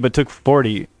 20 but took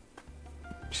 40.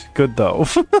 Good though.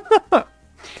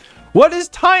 What is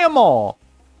Tylenol?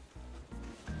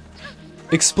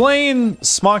 Explain,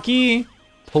 Smoky,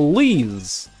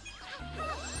 please.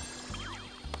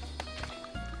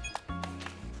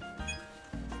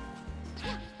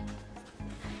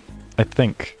 I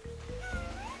think.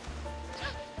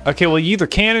 Okay, well you either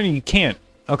can or you can't.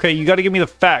 Okay, you gotta give me the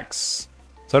facts.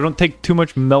 So I don't take too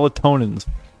much melatonin.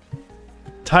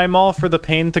 Tylenol for the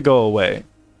pain to go away.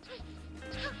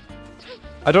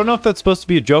 I don't know if that's supposed to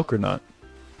be a joke or not.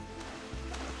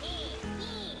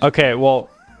 Okay, well...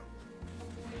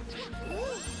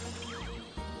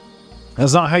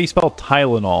 That's not how you spell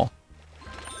Tylenol.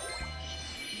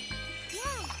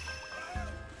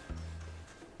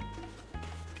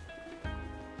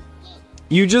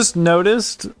 You just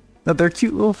noticed that they're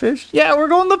cute little fish? Yeah, we're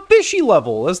going the fishy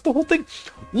level. That's the whole thing.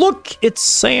 Look, it's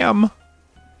Sam.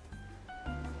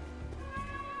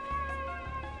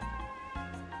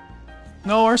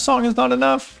 No, our song is not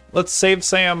enough. Let's save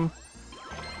Sam.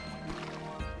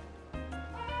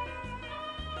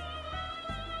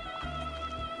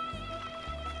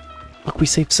 Look, we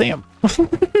saved Sam.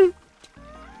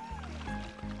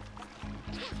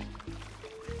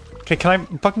 Okay, can I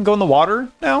fucking go in the water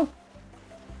now?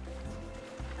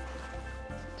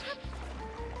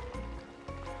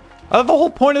 I thought the whole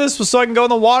point of this was so I can go in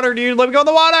the water, dude. Let me go in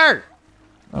the water!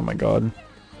 Oh my god.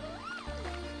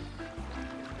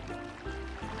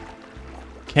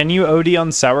 Can you OD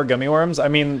on sour gummy worms? I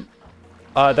mean,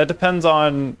 that depends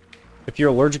on if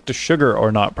you're allergic to sugar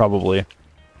or not, probably.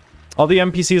 All the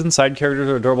NPCs and side characters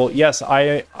are adorable. Yes,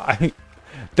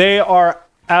 they are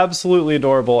absolutely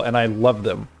adorable, and I love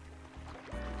them.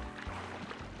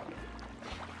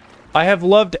 I have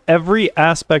loved every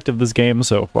aspect of this game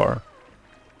so far.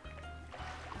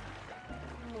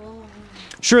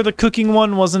 Sure, the cooking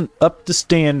one wasn't up to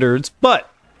standards, but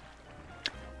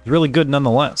it's really good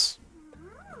nonetheless.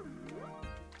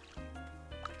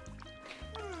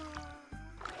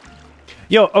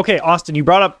 Yo, okay, Austin, you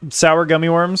brought up sour gummy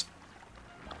worms.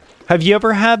 Have you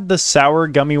ever had the sour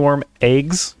gummy worm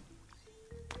eggs?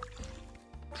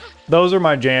 Those are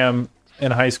my jam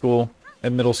in high school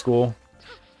and middle school.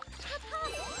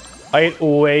 I ate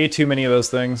way too many of those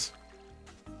things.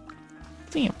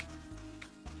 Damn.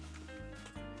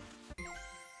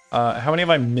 How many have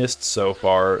I missed so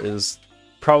far is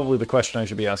probably the question I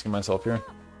should be asking myself here.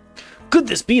 Could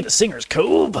this be the Singer's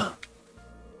Cove?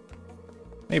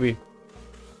 Maybe.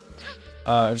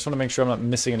 I just want to make sure I'm not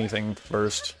missing anything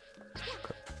first.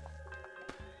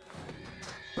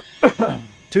 Okay.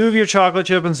 2 of your chocolate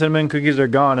chip and cinnamon cookies are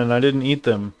gone and I didn't eat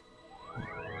them.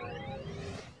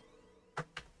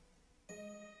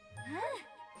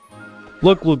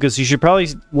 Look, Lucas, you should probably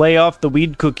lay off the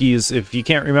weed cookies if you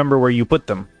can't remember where you put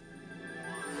them.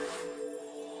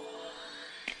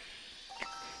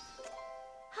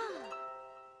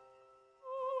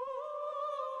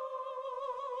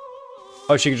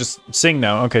 Oh, she could just sing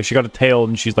now. Okay, she got a tail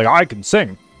and she's like, I can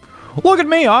sing. Look at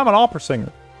me, I'm an opera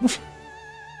singer.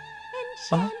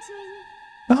 Enchanting.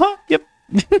 Yep.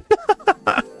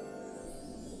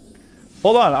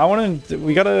 Hold on, I want to...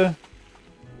 We gotta...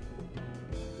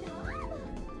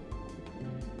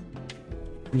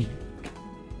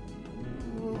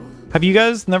 Have you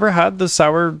guys never had the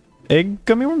sour egg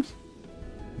gummy worms?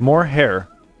 More hair.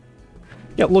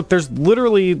 Yeah, look, there's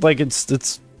literally, like,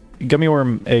 it's gummy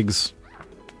worm eggs.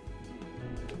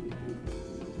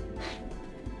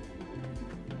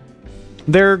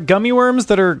 They're gummy worms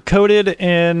that are coated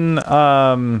in,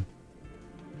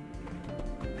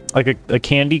 like a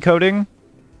candy coating.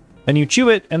 And you chew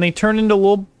it, and they turn into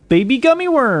little baby gummy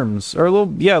worms. Or little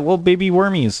baby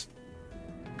wormies.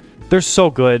 They're so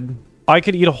good. I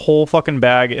could eat a whole fucking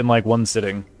bag in, like, one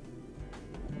sitting.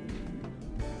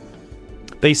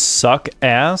 They suck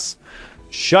ass.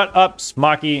 Shut up,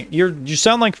 Smocky. You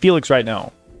sound like Felix right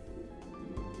now.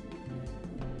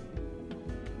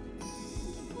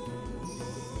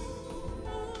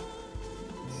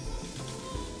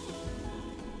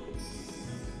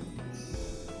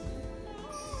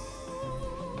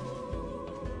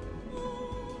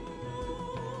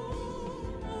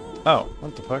 Oh,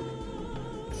 what the fuck?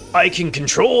 I can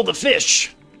control the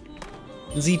fish.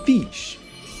 The fish.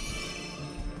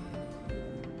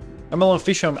 I'm a little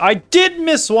fish home. I did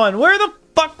miss one. Where the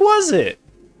fuck was it?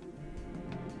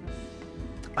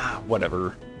 Ah,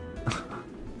 whatever.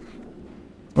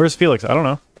 Where's Felix? I don't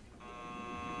know.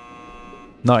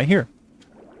 Not here.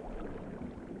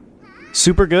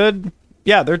 Super good?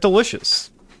 Yeah, they're delicious.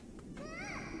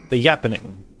 The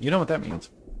yappening. You know what that means.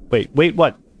 Wait,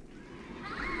 what?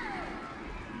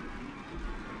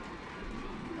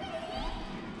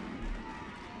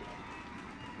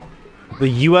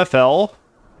 The UFL?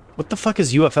 What the fuck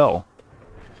is UFL?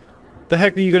 The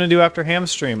heck are you gonna do after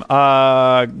Hamstream?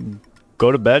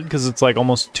 Go to bed because it's like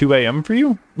almost 2 a.m. for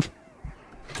you?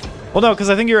 Well, no,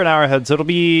 because I think you're an hour ahead, so it'll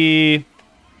be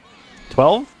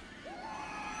 12?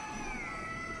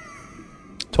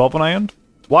 12 when I end?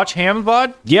 Watch Ham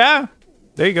VOD? Yeah!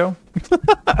 There you go.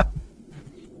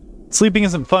 Sleeping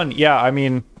isn't fun. Yeah, I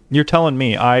mean, you're telling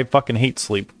me. I fucking hate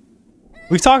sleep.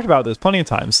 We've talked about this plenty of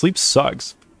times. Sleep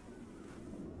sucks.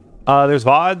 There's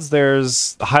VODs,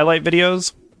 there's highlight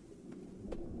videos.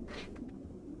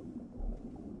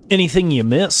 anything you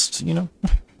missed, you know?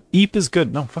 Eep is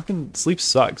good. No, fucking sleep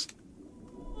sucks.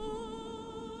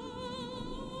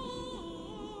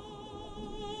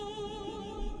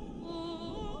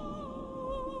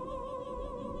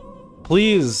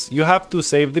 Please, you have to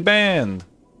save the band.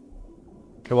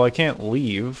 Okay, well, I can't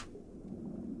leave.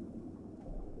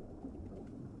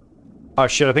 Oh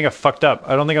shit, I think I fucked up.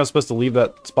 I don't think I was supposed to leave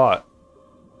that spot.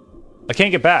 I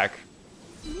can't get back.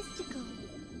 Mystical.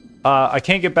 I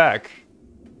can't get back.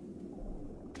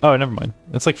 Oh, never mind.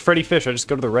 It's like Freddy Fish, I just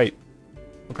go to the right.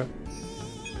 Okay.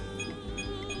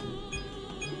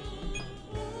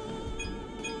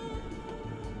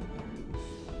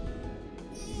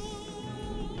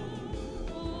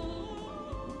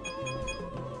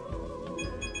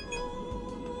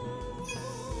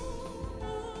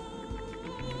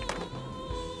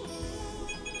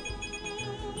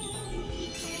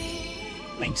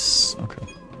 Nice. Okay.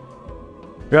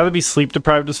 You'd rather be sleep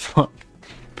deprived as fuck.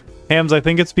 Hams, I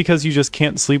think it's because you just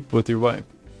can't sleep with your wife.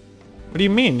 What do you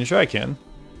mean? Sure I can.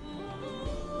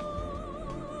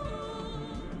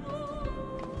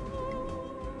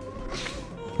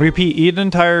 Repeat, eat an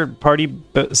entire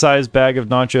party-sized bag of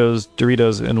nachos,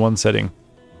 Doritos in one setting.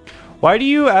 Why do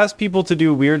you ask people to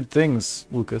do weird things,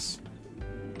 Lucas?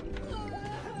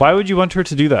 Why would you want her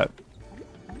to do that?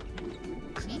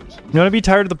 You want to be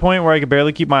tired to the point where I can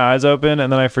barely keep my eyes open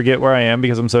and then I forget where I am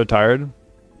because I'm so tired?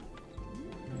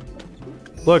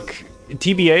 Look,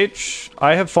 TBH,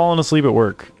 I have fallen asleep at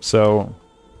work, so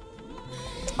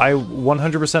I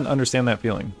 100% understand that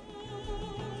feeling.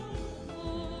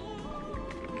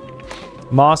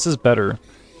 Moss is better.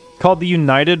 Called the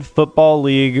United Football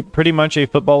League, pretty much a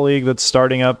football league that's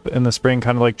starting up in the spring,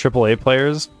 kind of like AAA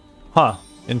players. Huh,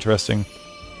 interesting.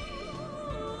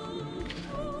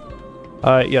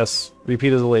 Yes,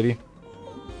 repeat as a lady.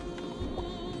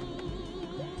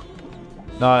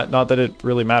 Not that it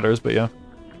really matters, but yeah.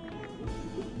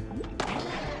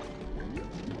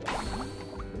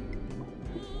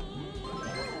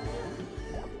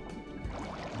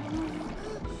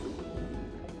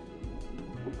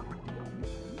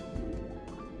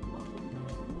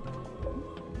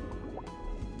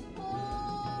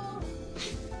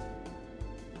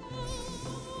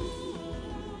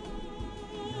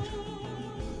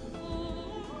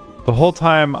 The whole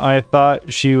time I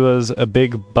thought she was a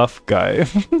big buff guy.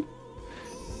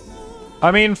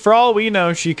 I mean, for all we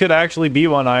know, she could actually be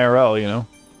one IRL, you know?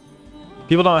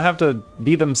 People don't have to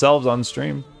be themselves on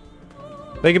stream.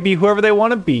 They could be whoever they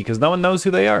want to be, because no one knows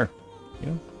who they are. You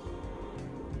know?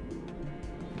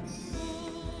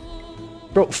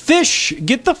 Bro, fish!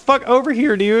 Get the fuck over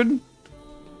here, dude!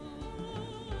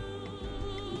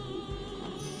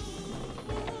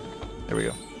 There we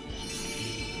go.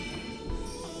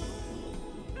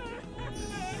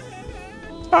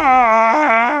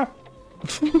 Ah!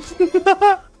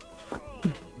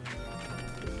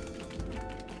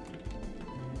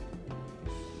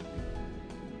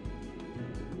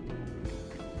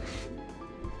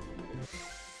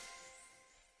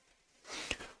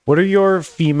 What are your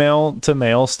female to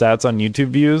male stats on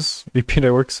YouTube views? Repeat,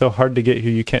 I work so hard to get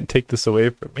here, you can't take this away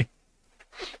from me.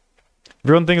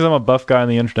 Everyone thinks I'm a buff guy on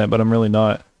the internet, but I'm really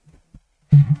not.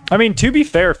 I mean, to be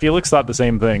fair, Felix thought the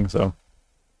same thing, so.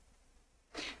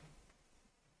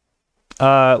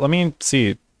 Let me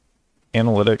see.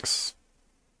 Analytics.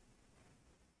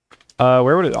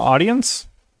 Where would it... Audience?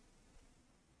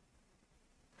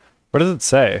 What does it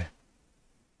say?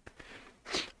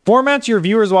 Formats your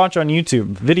viewers watch on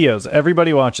YouTube. Videos,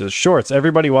 everybody watches. Shorts,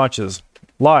 everybody watches.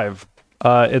 Live.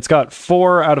 It's got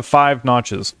 4 out of 5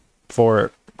 notches for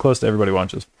close to everybody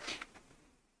watches.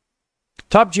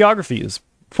 Top geographies.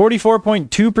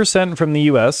 44.2% from the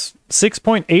US,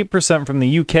 6.8% from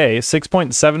the UK,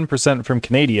 6.7% from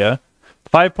Canada,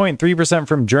 5.3%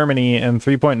 from Germany, and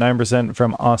 3.9%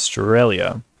 from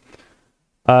Australia.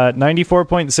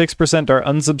 94.6% are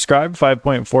unsubscribed,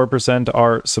 5.4%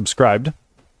 are subscribed.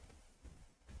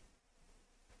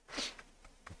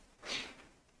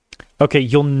 Okay,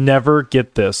 you'll never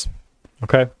get this.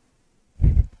 Okay?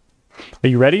 Are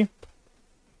you ready?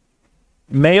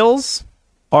 Males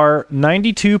are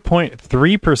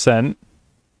 92.3%.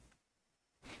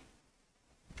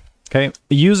 Okay.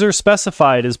 User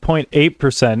specified is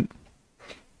 0.8%.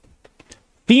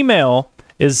 Female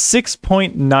is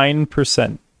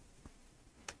 6.9%.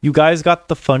 You guys got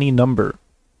the funny number.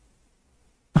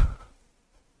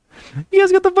 You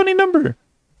guys got the funny number.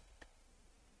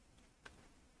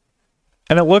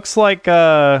 And it looks like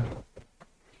the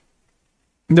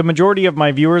majority of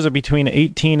my viewers are between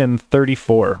 18 and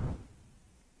 34.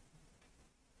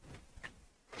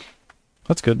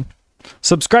 That's good.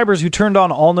 Subscribers who turned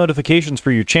on all notifications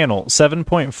for your channel,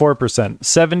 7.4%,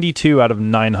 72 out of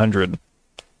 900.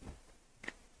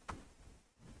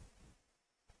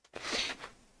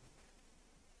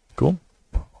 Cool.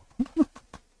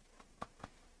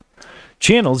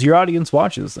 Channels your audience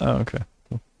watches. Oh, okay.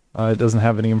 Cool. It doesn't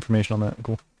have any information on that.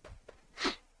 Cool.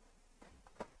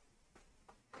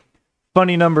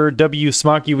 Funny number, W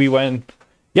Smocky, we win.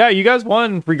 Yeah, you guys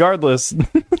won regardless.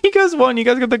 You guys won. You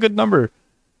guys got the good number.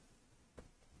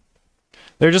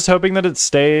 They're just hoping that it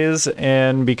stays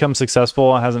and becomes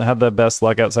successful. It hasn't had the best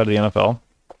luck outside of the NFL.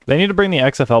 They need to bring the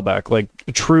XFL back, like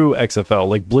true XFL,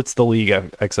 like Blitz the League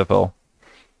XFL.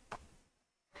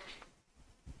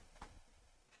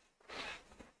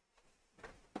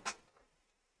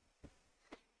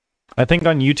 I think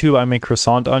on YouTube I'm a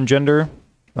croissant on gender.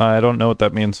 I don't know what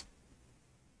that means.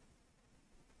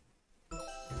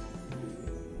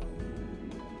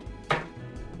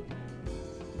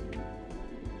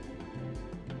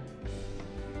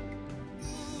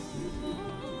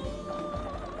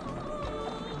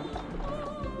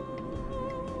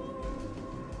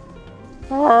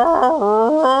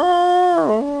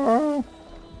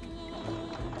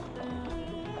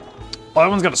 Oh, that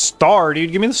one's got a star,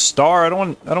 dude. Give me the star. I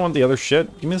don't want the other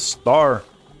shit. Give me the star.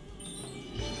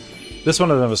 This one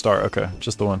doesn't have a star. Okay,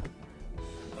 just the one.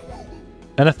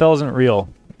 NFL isn't real.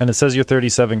 And it says you're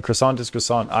 37. Croissant is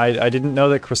croissant. I didn't know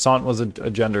that croissant was a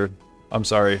gender. I'm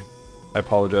sorry. I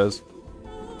apologize.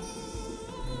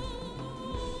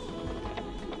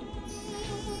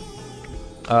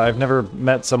 I've never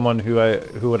met someone who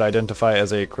would identify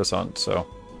as a croissant, so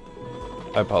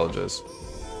I apologize.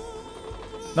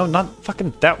 No, not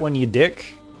fucking that one, you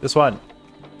dick. This one.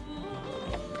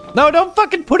 No, don't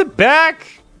fucking put it back!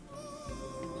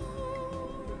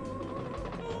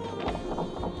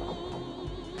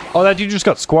 Oh, that dude just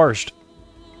got squashed.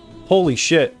 Holy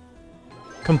shit.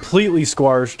 Completely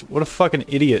squashed. What a fucking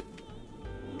idiot.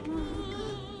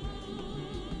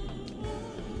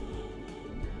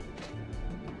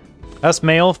 Ask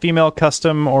male, female,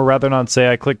 custom, or rather not say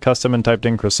I clicked custom and typed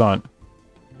in croissant.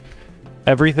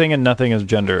 Everything and nothing is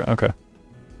gender. Okay.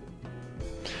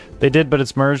 They did, but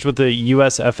it's merged with the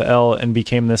USFL and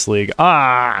became this league.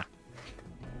 Ah!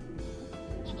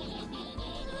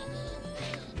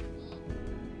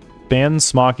 Ban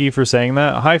Smocky for saying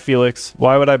that? Hi, Felix.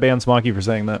 Why would I ban Smocky for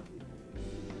saying that?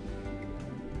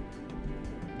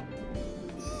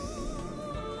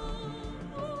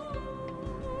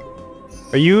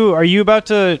 Are you about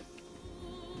to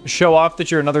show off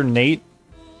that you're another Nate,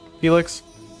 Felix?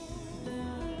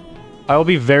 I will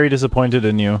be very disappointed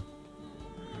in you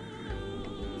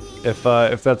if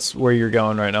that's where you're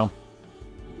going right now.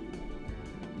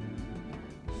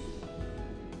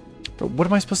 But what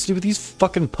am I supposed to do with these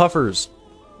fucking puffers?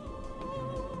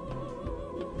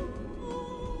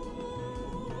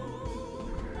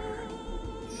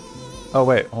 Oh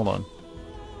wait, hold on.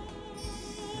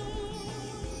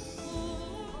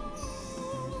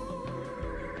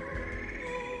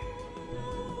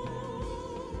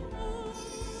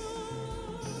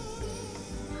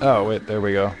 Oh, wait, there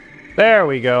we go. There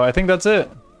we go. I think that's it.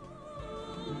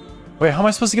 Wait, how am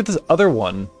I supposed to get this other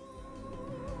one?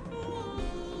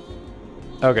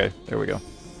 Okay, there we go.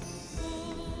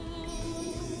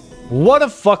 What a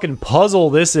fucking puzzle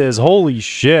this is. Holy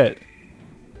shit.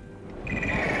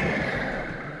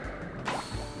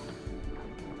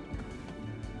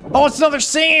 Oh, it's another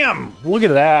Sam! Look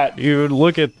at that, dude.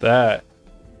 Look at that.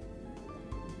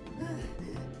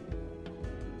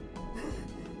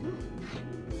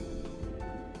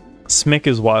 Smick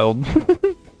is wild.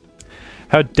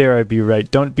 How dare I be right?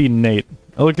 Don't be Nate.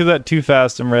 I looked at that too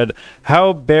fast and read,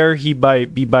 how bear he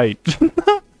bite be bite.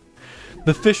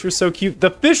 The fish are so cute.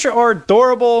 The fish are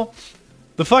adorable.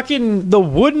 The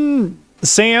wooden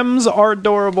Sams are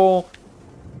adorable.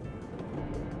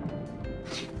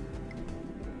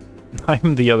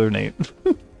 I'm the other Nate.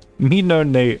 Me no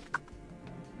Nate.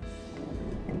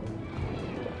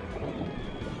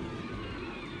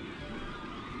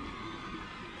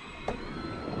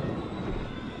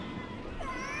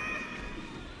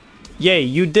 Yay,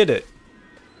 you did it.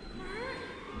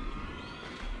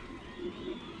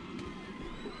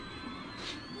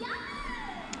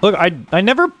 Look, I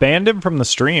never banned him from the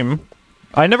stream.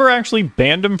 I never actually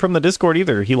banned him from the Discord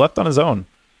either. He left on his own.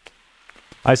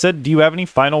 I said, do you have any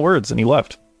final words? And he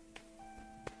left.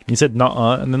 He said,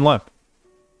 nuh-uh, and then left.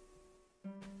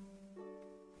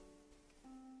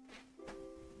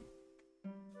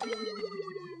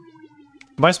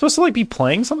 Am I supposed to, like, be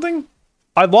playing something?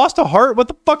 I lost a heart? What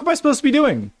the fuck am I supposed to be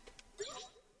doing?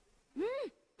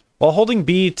 While holding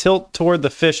B, tilt toward the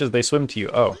fish as they swim to you.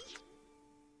 Oh.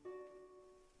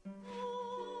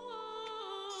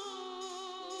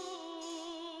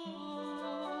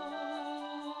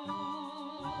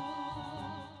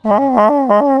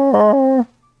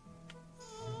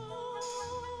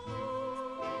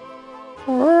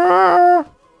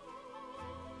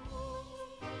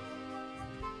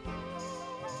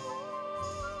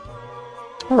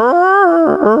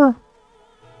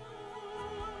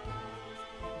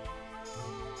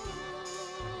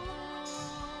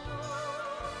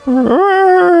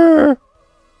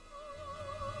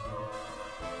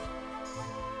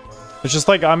 It's just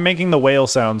like I'm making the whale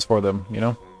sounds for them, you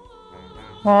know?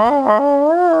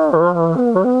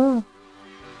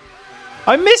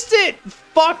 I missed it!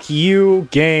 Fuck you,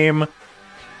 game.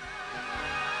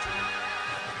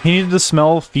 He needed to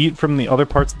smell feet from the other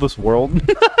parts of this world.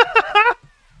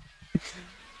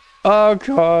 Oh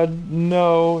god,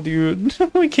 no, dude.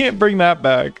 We can't bring that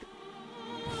back.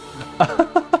 Thank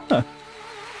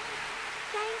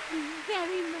you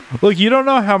very much. Look, you don't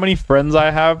know how many friends I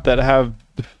have that have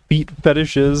feet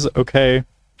fetishes, okay?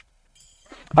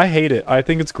 I hate it. I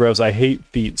think it's gross. I hate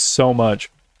feet so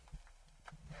much.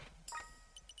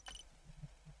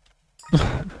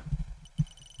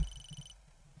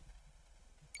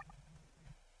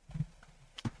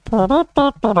 We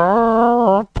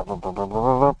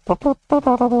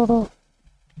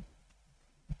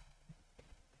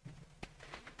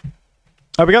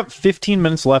got 15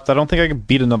 minutes left. I don't think I can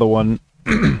beat another one.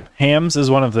 Hams is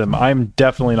one of them. I'm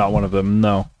definitely not one of them.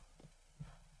 No.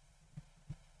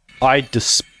 I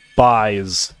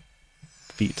despise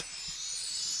feet.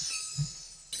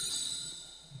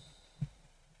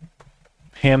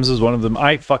 Hams is one of them.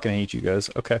 I fucking hate you guys.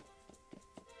 Okay.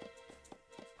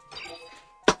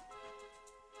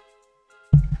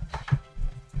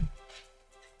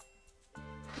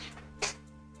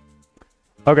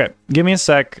 Okay, give me a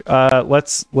sec.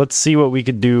 Let's see what we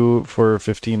could do for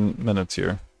 15 minutes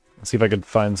here. Let's see if I could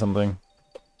find something.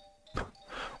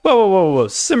 Whoa, whoa, whoa, whoa.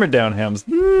 Simmer down, Hams.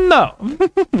 No!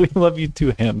 We love you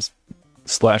too, Hams. /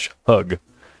 hug.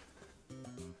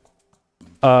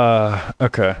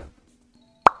 Okay.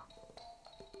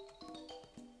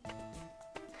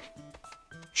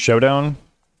 Showdown?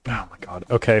 Oh my god.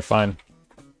 Okay, fine.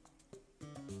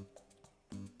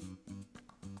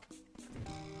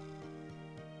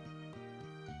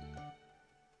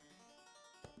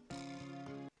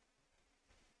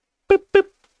 Boop, boop.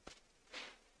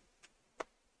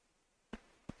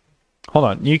 Hold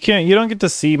on. You don't get to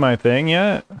see my thing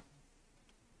yet?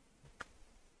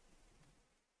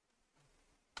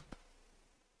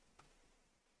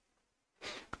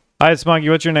 Hi, Smoggy.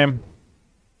 What's your name?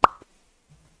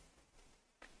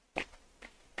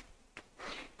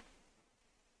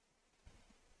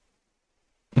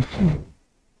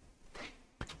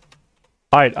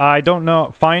 Alright, I don't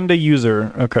know. Find a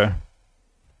user. Okay.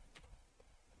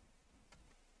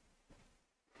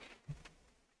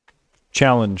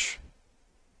 Challenge.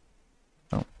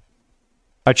 Oh.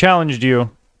 I challenged you.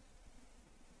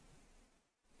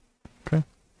 Okay.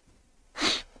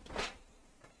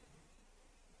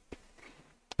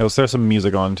 Let's throw some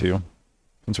music on too,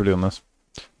 since we're doing this.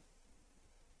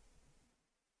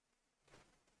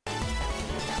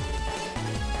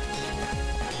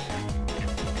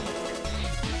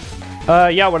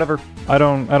 Yeah, whatever. I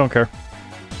don't care.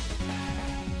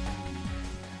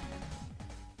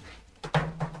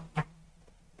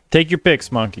 Take your picks,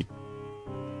 Monkey.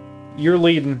 You're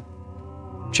leading.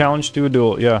 Challenge to a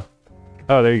duel, yeah.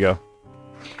 Oh, there you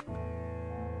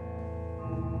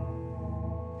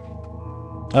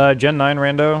go. Gen 9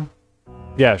 rando?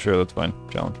 Yeah, sure, that's fine.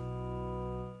 Challenge.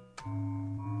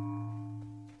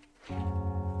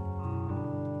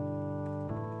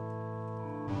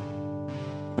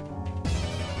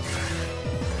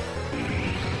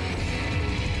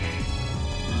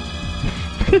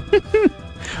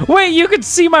 Wait, you could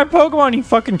see my Pokemon, you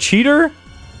fucking cheater!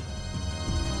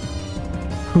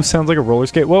 Who sounds like a roller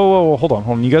skate? Whoa, whoa, whoa, hold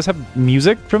on. You guys have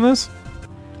music from this?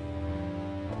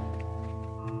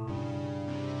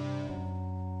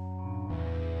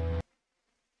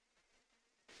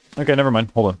 Okay, never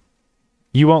mind. Hold on.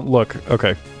 You won't look.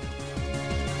 Okay.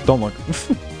 Don't look.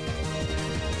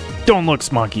 Don't look,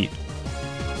 Smoggy.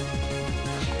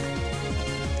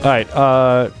 Alright,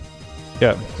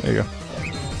 yeah, there you go.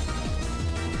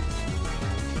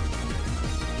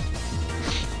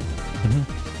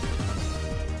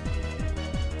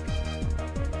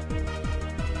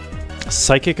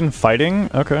 Psychic and fighting?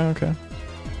 Okay, okay.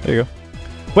 There you go.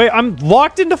 Wait, I'm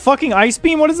locked into fucking Ice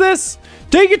Beam? What is this?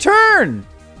 Take your turn!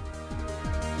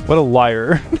 What a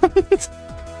liar.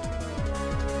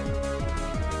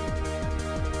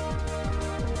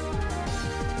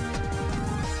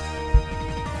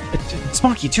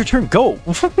 Smoky, it's your turn. Go!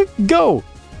 Go!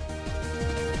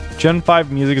 Gen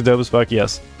 5 music is dope as fuck,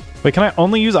 yes. Wait, can I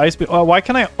only use Ice Beam? Oh, why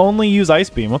can I only use Ice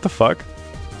Beam? What the fuck?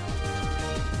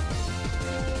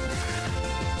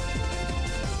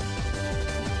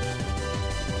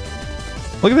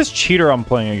 Look at this cheater I'm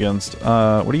playing against.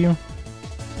 What are you?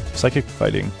 Psychic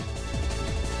Fighting.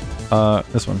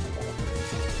 This one.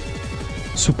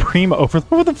 Supreme Overlord?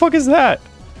 What the fuck is that?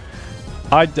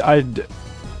 That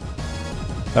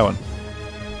one.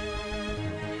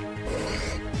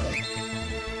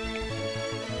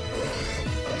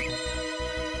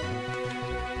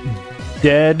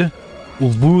 Dead.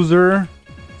 Loser.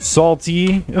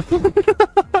 Salty.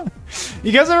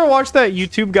 You guys ever watch that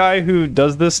YouTube guy who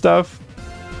does this stuff?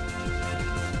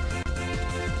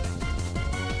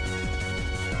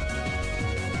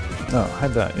 Oh,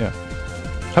 hide that, yeah.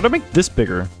 How do I make this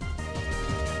bigger?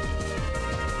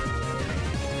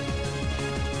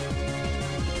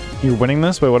 You're winning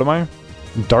this? Wait, what am I?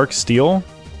 Dark Steel?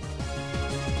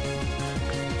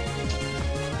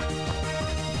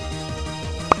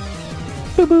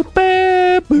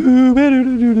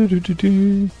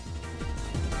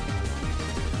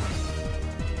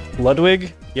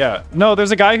 Ludwig? Yeah. No,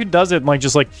 there's a guy who does it and, like,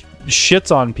 just, like,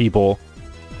 shits on people.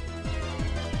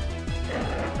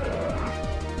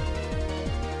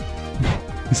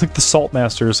 He's like the Salt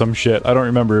Master or some shit. I don't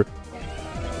remember.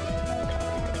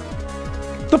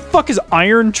 The fuck is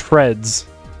Iron Treads?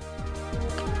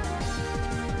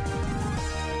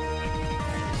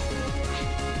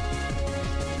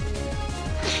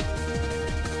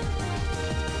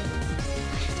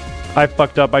 I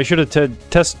fucked up. I should have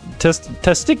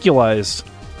testiculized.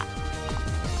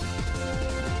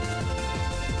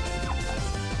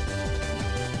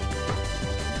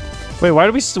 Wait, why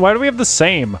do we have the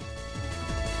same?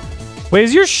 Wait,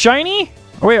 is yours shiny?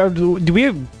 Oh, wait, do we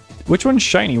have... Which one's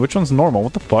shiny? Which one's normal?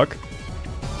 What the fuck?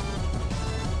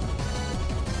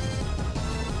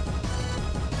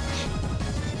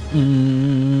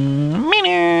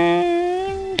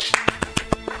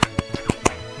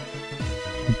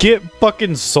 Get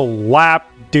fucking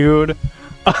slapped, dude.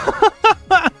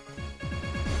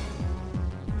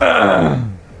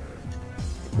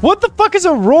 What the fuck is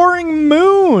a roaring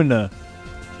moon?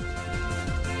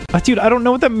 Dude, I don't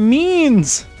know what that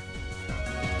means.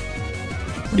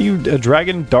 What are you, a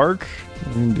dragon dark?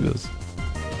 I'm gonna do this.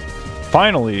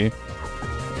 Finally.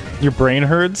 Your brain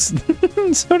hurts?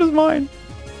 So does mine.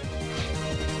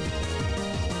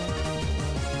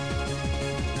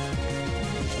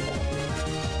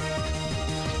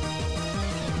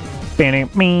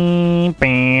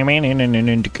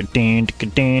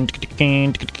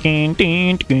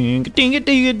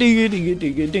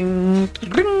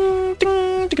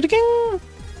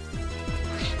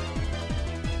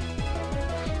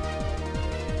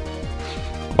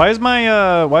 Why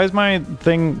is my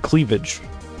thing cleavage?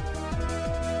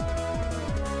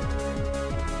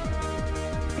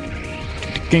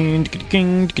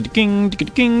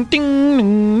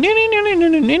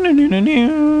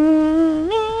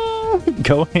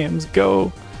 Go hams,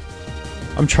 go.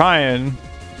 I'm trying.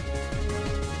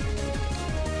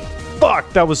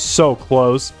 Fuck, that was so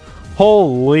close.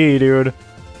 Holy, dude.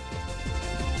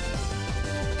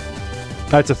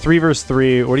 That's a 3 versus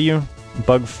 3. What are you?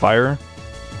 Bug fire?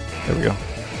 There we go.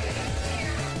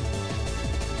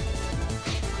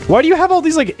 Why do you have all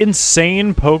these, like,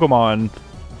 insane Pokemon?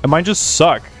 And mine just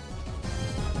suck.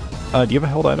 Do you have a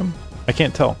held item? I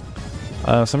can't tell.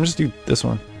 So I'm gonna just do this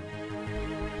one.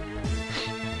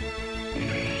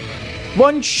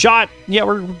 One shot! Yeah,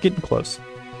 we're getting close.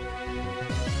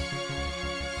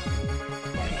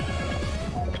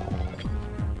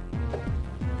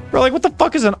 Bro, like, what the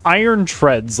fuck is an Iron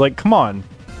Treads? Like, come on.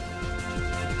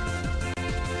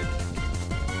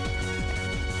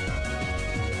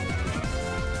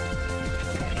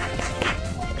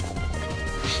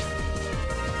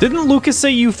 Didn't Lucas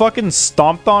say you fucking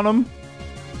stomped on him?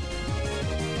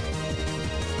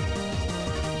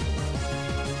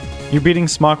 You're beating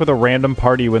Smock with a random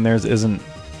party when theirs isn't.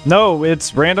 No,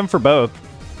 it's random for both.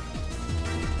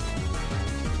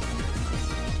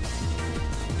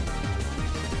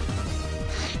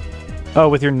 Oh,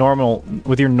 with your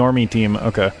normie team.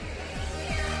 Okay.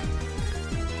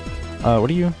 What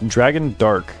are you? Dragon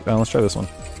Dark. Let's try this one.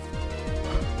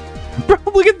 Bro,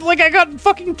 look at, like, I got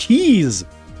fucking keys.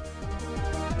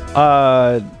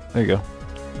 There you go.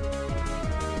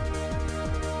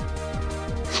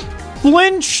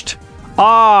 Flinched!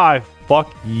 Ah,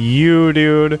 fuck you,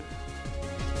 dude.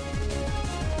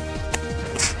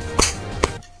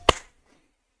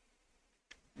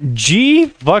 G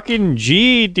fucking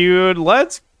G, dude.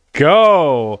 Let's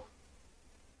go.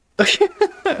 Look at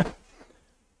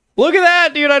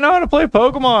that, dude. I know how to play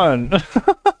Pokemon.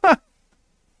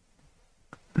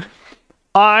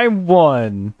 I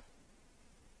won.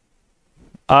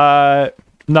 No,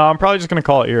 I'm probably just gonna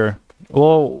call it here.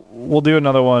 We'll do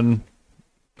another one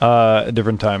a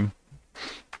different time.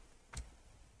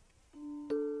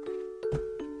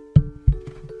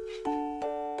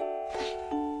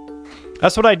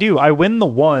 That's what I do. I win the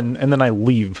one and then I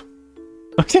leave.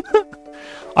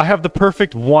 I have the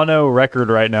perfect 1-0 record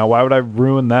right now. Why would I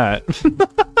ruin that? You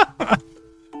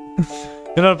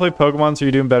know how to play Pokemon, so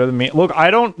you're doing better than me. Look, I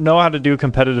don't know how to do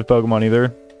competitive Pokemon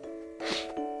either.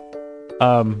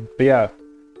 But yeah.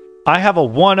 I have a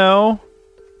 1-0.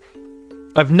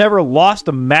 I've never lost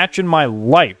a match in my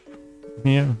life.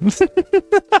 Yeah.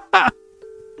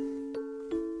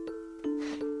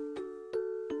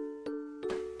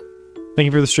 Thank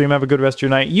you for the stream. Have a good rest of your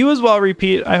night. You as well,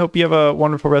 Repeat. I hope you have a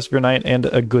wonderful rest of your night and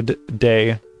a good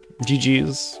day.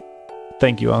 GG's.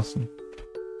 Thank you, Austin.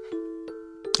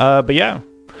 But yeah.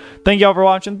 Thank y'all for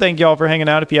watching. Thank y'all for hanging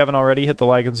out. If you haven't already, hit the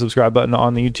like and subscribe button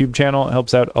on the YouTube channel. It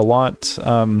helps out a lot.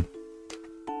 The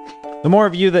more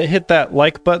of you that hit that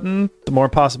like button, the more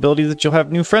possibilities that you'll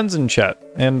have new friends in chat.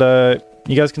 And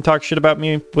you guys can talk shit about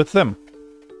me with them.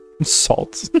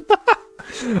 Salt.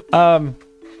 But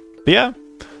yeah.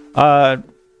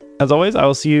 As always, I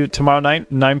will see you tomorrow night,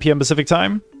 9 p.m. Pacific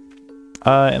time.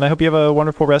 And I hope you have a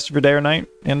wonderful rest of your day or night.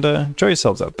 And enjoy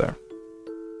yourselves out there.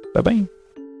 Bye-bye.